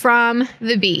away from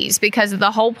the bees, because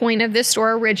the whole point of this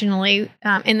store originally,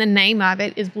 and the name of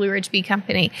it, is Blue Ridge Bee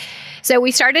Company. So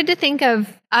we started to think of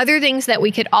other things that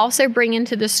we could also bring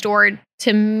into the store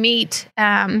to meet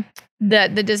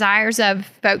the desires of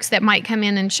folks that might come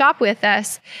in and shop with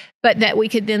us, but that we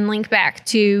could then link back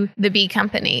to the bee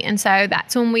company. And so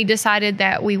that's when we decided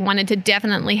that we wanted to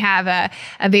definitely have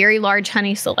a very large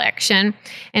honey selection.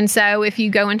 And so if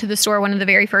you go into the store, one of the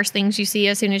very first things you see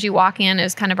as soon as you walk in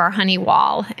is kind of our honey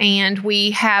wall. And we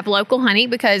have local honey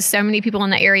because so many people in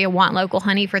the area want local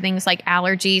honey for things like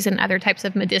allergies and other types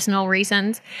of medicinal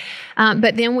reasons.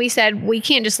 But then we said we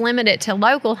can't just limit it to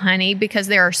local honey because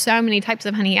there are so many types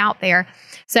of honey out there.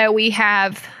 So we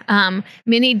have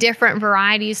many different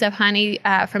varieties of honey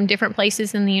from different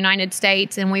places in the United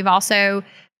States. And we've also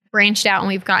branched out and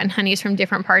we've gotten honeys from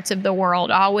different parts of the world,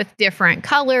 all with different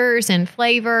colors and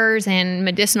flavors and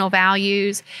medicinal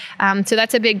values. So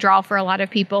that's a big draw for a lot of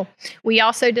people. We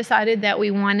also decided that we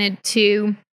wanted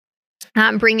to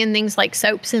bring in things like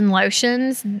soaps and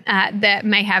lotions that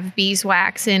may have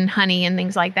beeswax and honey and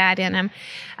things like that in them.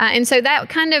 And so that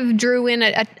kind of drew in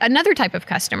another type of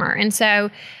customer. And so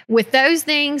with those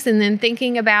things, and then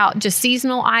thinking about just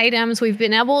seasonal items, we've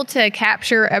been able to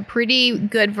capture a pretty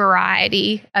good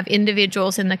variety of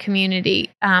individuals in the community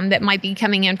that might be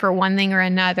coming in for one thing or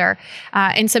another.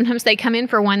 And sometimes they come in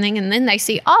for one thing and then they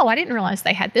see, oh, I didn't realize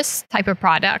they had this type of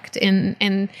product.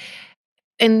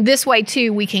 And this way,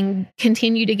 too, we can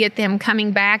continue to get them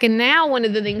coming back. And now one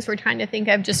of the things we're trying to think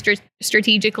of just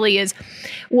strategically is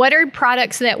what are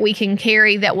products that we can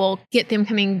carry that will get them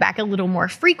coming back a little more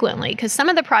frequently? Because some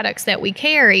of the products that we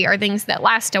carry are things that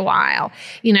last a while.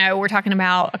 You know, we're talking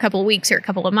about a couple of weeks or a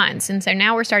couple of months. And so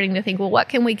now we're starting to think, well, what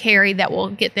can we carry that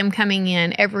will get them coming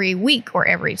in every week or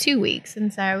every 2 weeks?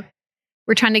 And so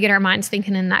we're trying to get our minds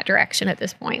thinking in that direction at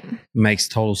this point. Makes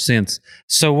total sense.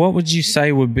 So what would you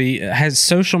say would be, has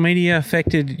social media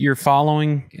affected your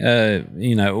following?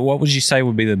 What would you say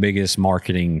would be the biggest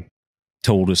marketing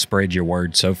tool to spread your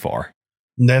word so far?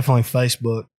 Definitely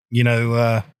Facebook. You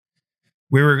know,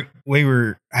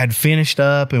 we had finished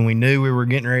up and we knew we were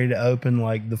getting ready to open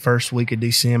like the first week of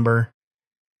December.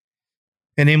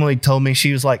 And Emily told me,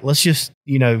 she was like, let's just,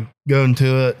 go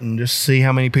into it and just see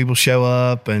how many people show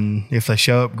up. And if they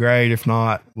show up, great. If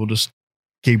not, we'll just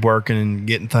keep working and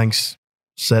getting things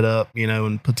set up,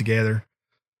 and put together.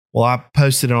 Well, I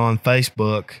posted it on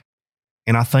Facebook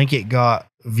and I think it got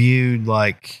viewed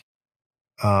like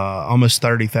almost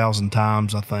 30,000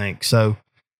 times, I think. So,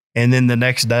 and then the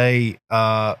next day,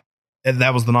 that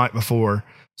was the night before.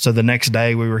 So the next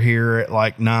day we were here at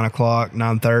like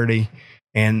 9:30.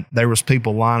 And there was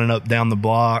people lining up down the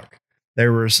block.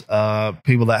 There was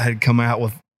people that had come out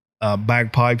with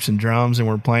bagpipes and drums and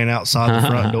were playing outside the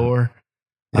front door.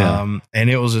 Yeah. And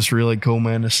it was just really cool,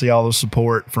 man, to see all the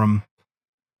support from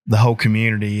the whole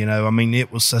community. I mean,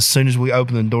 it was as soon as we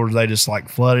opened the doors, they just like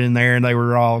flooded in there and they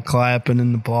were all clapping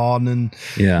and applauding. And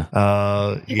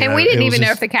and we didn't even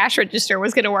know if the cash register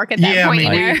was going to work at that point.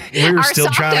 We were still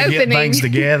trying to get things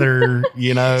together,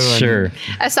 Sure.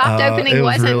 A soft opening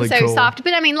wasn't really so cool. soft,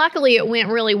 but I mean, luckily it went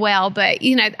really well. But,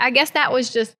 I guess that was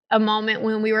just a moment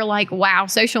when we were like, wow,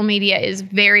 social media is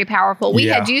very powerful. We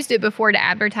had used it before to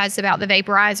advertise about the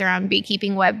vaporizer on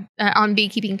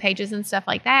beekeeping pages and stuff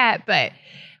like that. But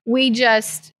we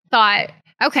just thought,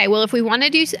 okay, well, if we want to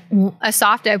do a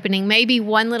soft opening, maybe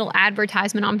one little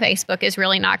advertisement on Facebook is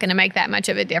really not going to make that much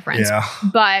of a difference. Yeah.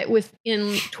 But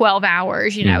within 12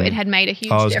 hours, it had made a huge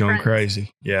difference. I was going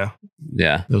crazy. Yeah.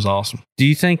 Yeah. It was awesome. Do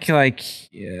you think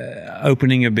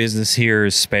opening a business here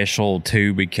is special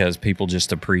too because people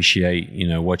just appreciate,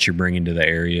 what you're bringing to the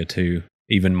area too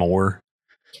even more?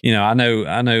 I know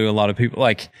a lot of people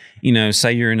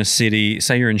say you're in a city,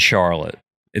 say you're in Charlotte.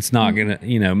 It's not going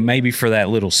to, maybe for that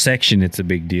little section, it's a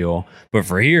big deal. But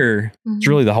for here, it's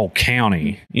really the whole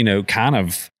county, kind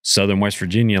of Southern West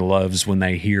Virginia loves when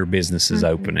they hear businesses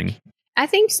opening. I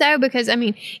think so, because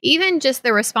even just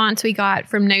the response we got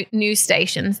from news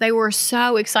stations, they were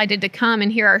so excited to come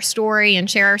and hear our story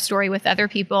and share our story with other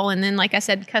people. And then, like I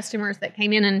said, customers that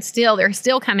came in and they're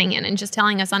still coming in and just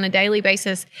telling us on a daily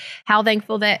basis how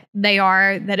thankful that they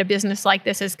are that a business like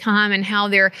this has come, and how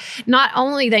they're not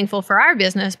only thankful for our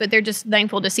business, but they're just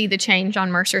thankful to see the change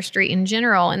on Mercer Street in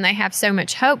general. And they have so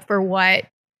much hope for what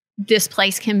this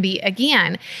place can be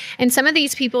again. And some of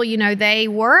these people, they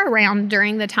were around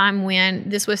during the time when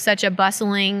this was such a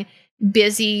bustling,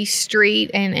 busy street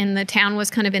and the town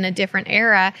was kind of in a different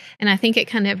era. And I think it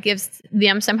kind of gives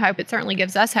them some hope. It certainly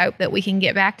gives us hope that we can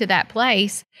get back to that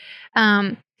place.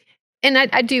 And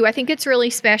I think it's really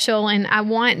special. And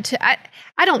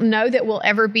I don't know that we'll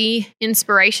ever be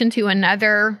inspiration to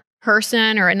another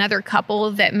person or another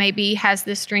couple that maybe has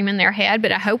this dream in their head,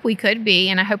 but I hope we could be.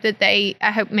 And I hope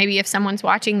maybe if someone's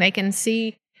watching, they can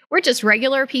see we're just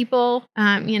regular people,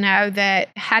 that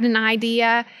had an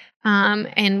idea,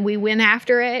 and we went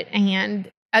after it,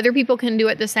 and other people can do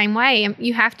it the same way. And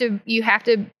you have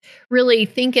to really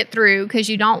think it through, because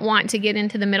you don't want to get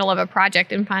into the middle of a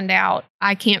project and find out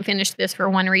I can't finish this for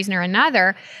one reason or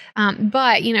another.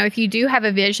 But if you do have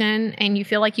a vision and you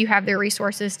feel like you have the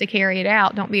resources to carry it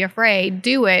out, don't be afraid.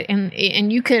 Do it,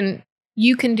 and you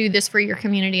can do this for your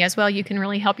community as well. You can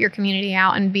really help your community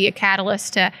out and be a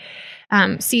catalyst to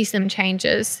see some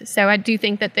changes. So I do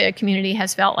think that the community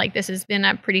has felt like this has been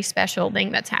a pretty special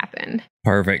thing that's happened.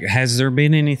 Perfect. Has there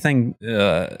been anything,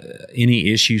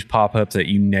 any issues pop up that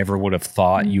you never would have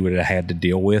thought you would have had to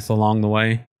deal with along the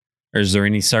way? Or is there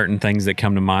any certain things that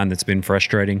come to mind that's been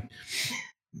frustrating?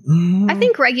 I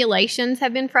think regulations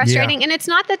have been frustrating, and it's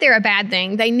not that they're a bad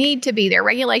thing. They need to be there.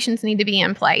 Regulations need to be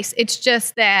in place. It's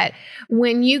just that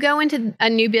when you go into a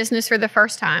new business for the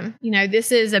first time,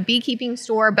 this is a beekeeping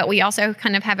store, but we also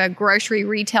kind of have a grocery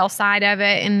retail side of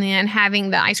it. And then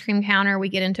having the ice cream counter, we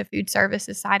get into food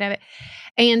services side of it.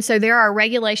 And so there are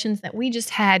regulations that we just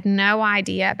had no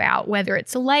idea about, whether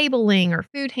it's labeling or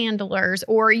food handlers,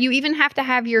 or you even have to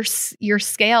have your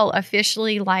scale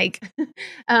officially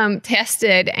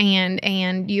tested,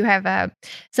 and you have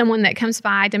someone that comes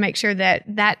by to make sure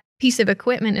that piece of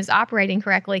equipment is operating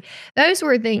correctly. Those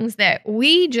were things that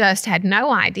we just had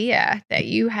no idea that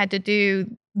you had to do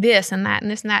this and that and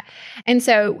this and that. And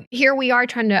so here we are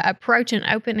trying to approach an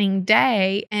opening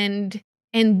day, and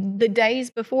the days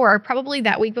before, probably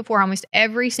that week before, almost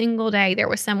every single day, there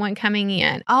was someone coming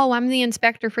in. Oh, I'm the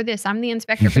inspector for this. I'm the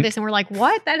inspector for this. And we're like,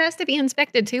 what? That has to be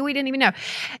inspected too? We didn't even know.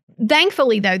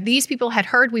 Thankfully, though, these people had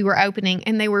heard we were opening,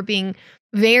 and they were being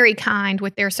very kind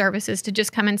with their services to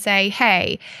just come and say,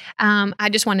 hey, I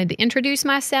just wanted to introduce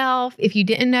myself. If you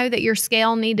didn't know that your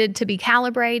scale needed to be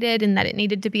calibrated and that it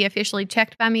needed to be officially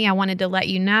checked by me, I wanted to let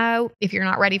you know. If you're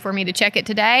not ready for me to check it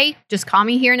today, just call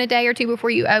me here in a day or two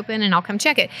before you open, and I'll come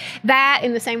check it. That,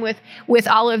 and the same with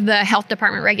all of the health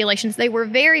department regulations, they were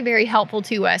very, very helpful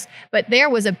to us. But there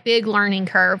was a big learning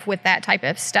curve with that type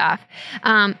of stuff.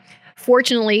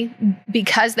 Fortunately,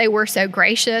 because they were so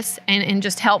gracious and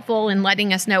just helpful in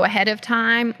letting us know ahead of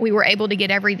time, we were able to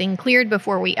get everything cleared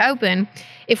before we open.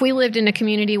 If we lived in a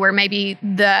community where maybe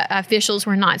the officials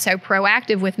were not so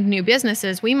proactive with new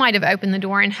businesses, we might have opened the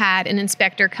door and had an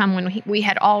inspector come when we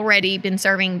had already been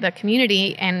serving the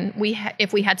community, and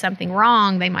if we had something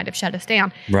wrong, they might have shut us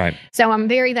down. Right. So I'm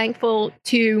very thankful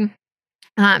to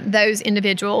those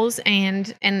individuals,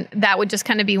 and that would just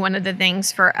kind of be one of the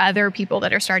things for other people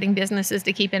that are starting businesses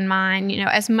to keep in mind.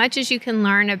 As much as you can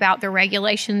learn about the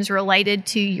regulations related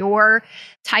to your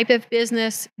type of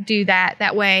business, do that.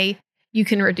 That way you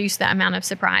can reduce the amount of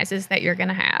surprises that you're going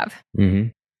to have.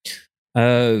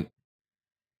 Mm-hmm.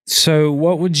 So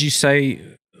what would you say,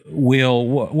 Will,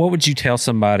 what would you tell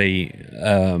somebody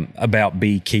about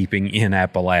beekeeping in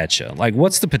Appalachia? Like,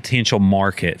 what's the potential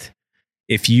market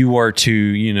if you were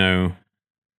to,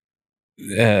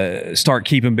 start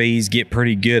keeping bees, get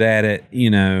pretty good at it,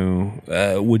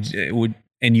 would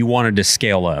and you wanted to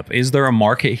scale up? Is there a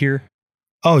market here?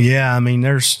 Oh yeah, I mean,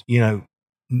 there's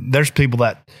people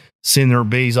that send their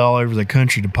bees all over the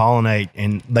country to pollinate,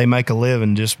 and they make a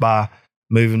living just by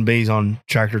moving bees on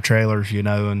tractor trailers,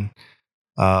 and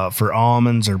for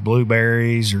almonds or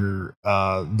blueberries or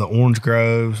the orange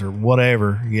groves or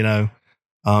whatever,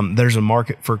 there's a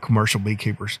market for commercial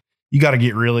beekeepers. You got to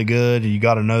get really good. You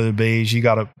got to know the bees. You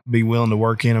got to be willing to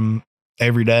work in them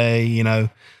every day.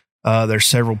 There's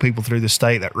several people through the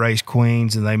state that raise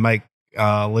queens, and they make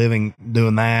a living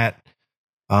doing that.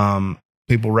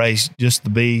 People raise just the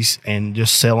bees and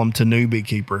just sell them to new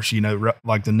beekeepers,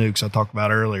 like the nukes I talked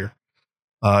about earlier.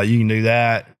 You can do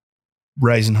that,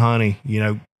 raising honey,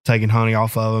 taking honey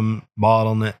off of them,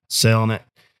 bottling it, selling it.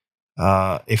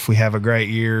 If we have a great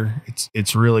year,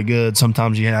 it's really good.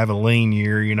 Sometimes you have a lean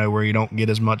year, where you don't get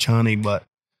as much honey, but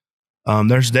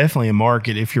there's definitely a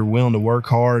market if you're willing to work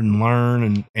hard and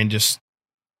learn and just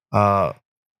have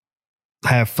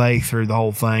faith through the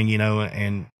whole thing,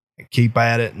 and keep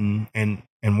at it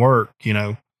and work,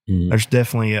 There's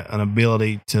definitely an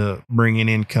ability to bring in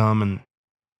income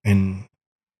and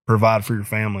provide for your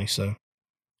family. So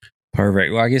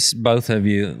perfect. Well, I guess both of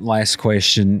you, last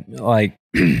question, like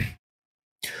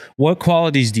what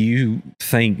qualities do you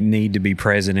think need to be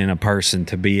present in a person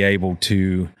to be able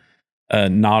to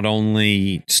not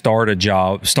only start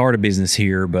a business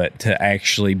here, but to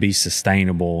actually be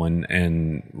sustainable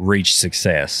and reach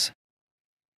success?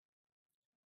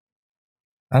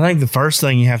 I think the first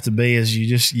thing you have to be is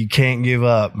you can't give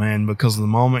up, man, because the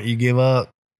moment you give up,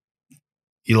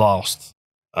 you lost.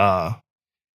 There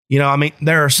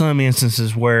are some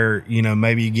instances where,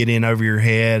 maybe you get in over your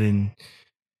head and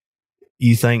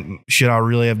you think, should I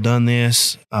really have done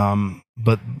this?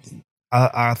 But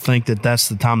I think that's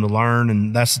the time to learn,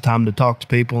 and that's the time to talk to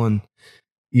people and,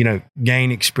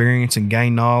 gain experience and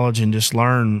gain knowledge and just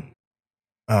learn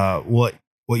what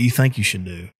you think you should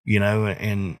do,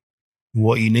 and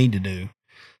what you need to do.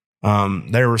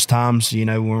 There was times,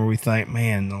 when we think,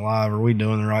 man, alive, are we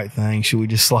doing the right thing? Should we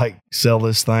just sell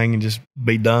this thing and just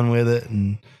be done with it?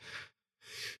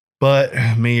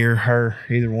 But me or her,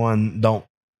 either one,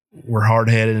 we're hard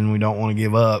headed and we don't want to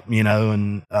give up,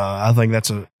 and I think that's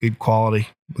a good quality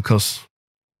because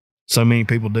so many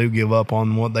people do give up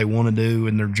on what they want to do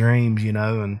in their dreams,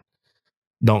 and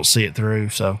don't see it through.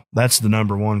 So that's the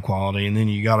number one quality. And then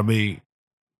you got to be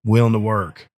willing to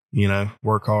work,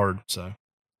 work hard. So.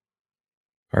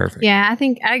 Perfect. Yeah, I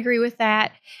think I agree with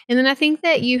that. And then I think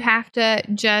that you have to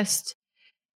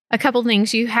a couple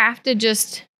things. You have to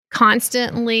just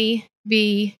constantly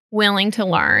be willing to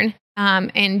learn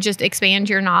and just expand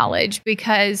your knowledge,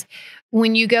 because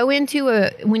when you go into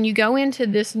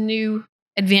this new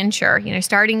adventure,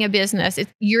 starting a business,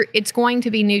 it's going to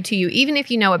be new to you, even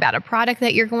if you know about a product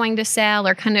that you're going to sell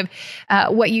or kind of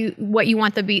what you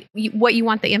want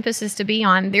the emphasis to be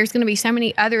on. There's going to be so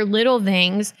many other little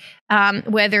things,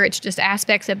 whether it's just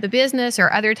aspects of the business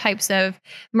or other types of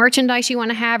merchandise you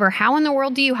want to have, or how in the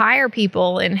world do you hire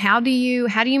people and how do you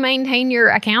maintain your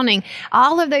accounting?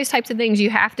 All of those types of things you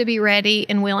have to be ready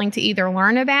and willing to either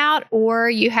learn about, or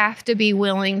you have to be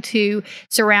willing to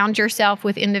surround yourself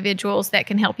with individuals that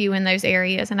can help you in those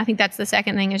areas. And I think that's the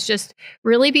second thing, is just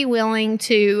really be willing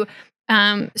to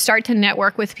start to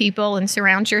network with people and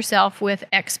surround yourself with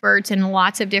experts in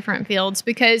lots of different fields,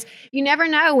 because you never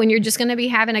know when you're just going to be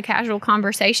having a casual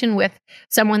conversation with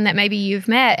someone that maybe you've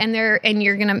met and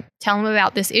you're going to tell them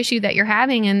about this issue that you're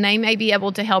having, and they may be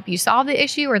able to help you solve the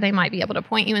issue, or they might be able to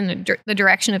point you in the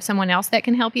direction of someone else that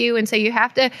can help you. And so you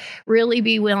have to really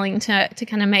be willing to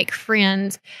kind of make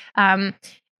friends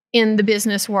in the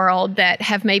business world that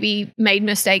have maybe made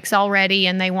mistakes already,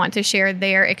 and they want to share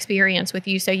their experience with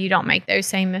you so you don't make those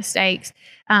same mistakes.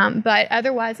 But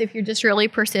otherwise, if you're just really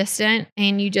persistent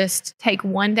and you just take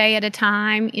one day at a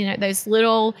time, those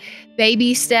little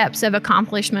baby steps of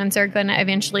accomplishments are going to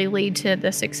eventually lead to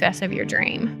the success of your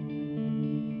dream.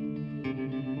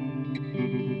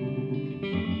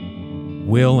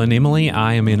 Will and Emily,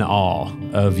 I am in awe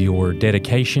of your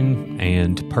dedication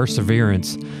and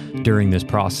perseverance during this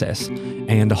process.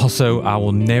 And also, I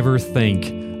will never think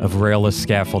of railless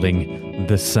scaffolding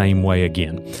the same way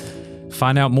again.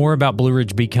 Find out more about Blue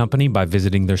Ridge Bee Company by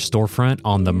visiting their storefront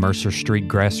on the Mercer Street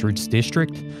Grassroots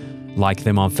District. Like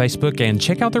them on Facebook and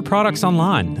check out their products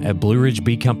online at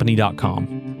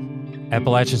blueridgebeecompany.com.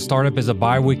 Appalachian Startup is a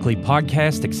bi-weekly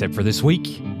podcast, except for this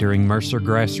week. During Mercer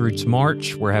Grassroots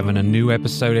March, we're having a new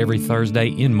episode every Thursday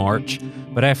in March,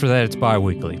 but after that, it's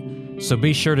bi-weekly. So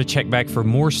be sure to check back for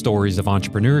more stories of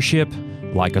entrepreneurship,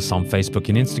 like us on Facebook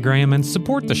and Instagram, and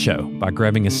support the show by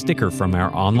grabbing a sticker from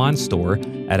our online store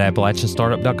at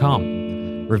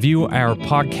AppalachianStartup.com. Review our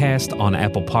podcast on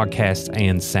Apple Podcasts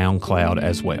and SoundCloud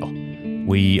as well.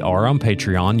 We are on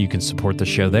Patreon. You can support the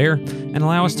show there and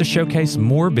allow us to showcase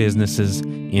more businesses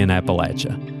in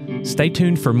Appalachia. Stay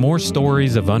tuned for more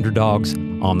stories of underdogs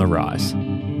on the rise.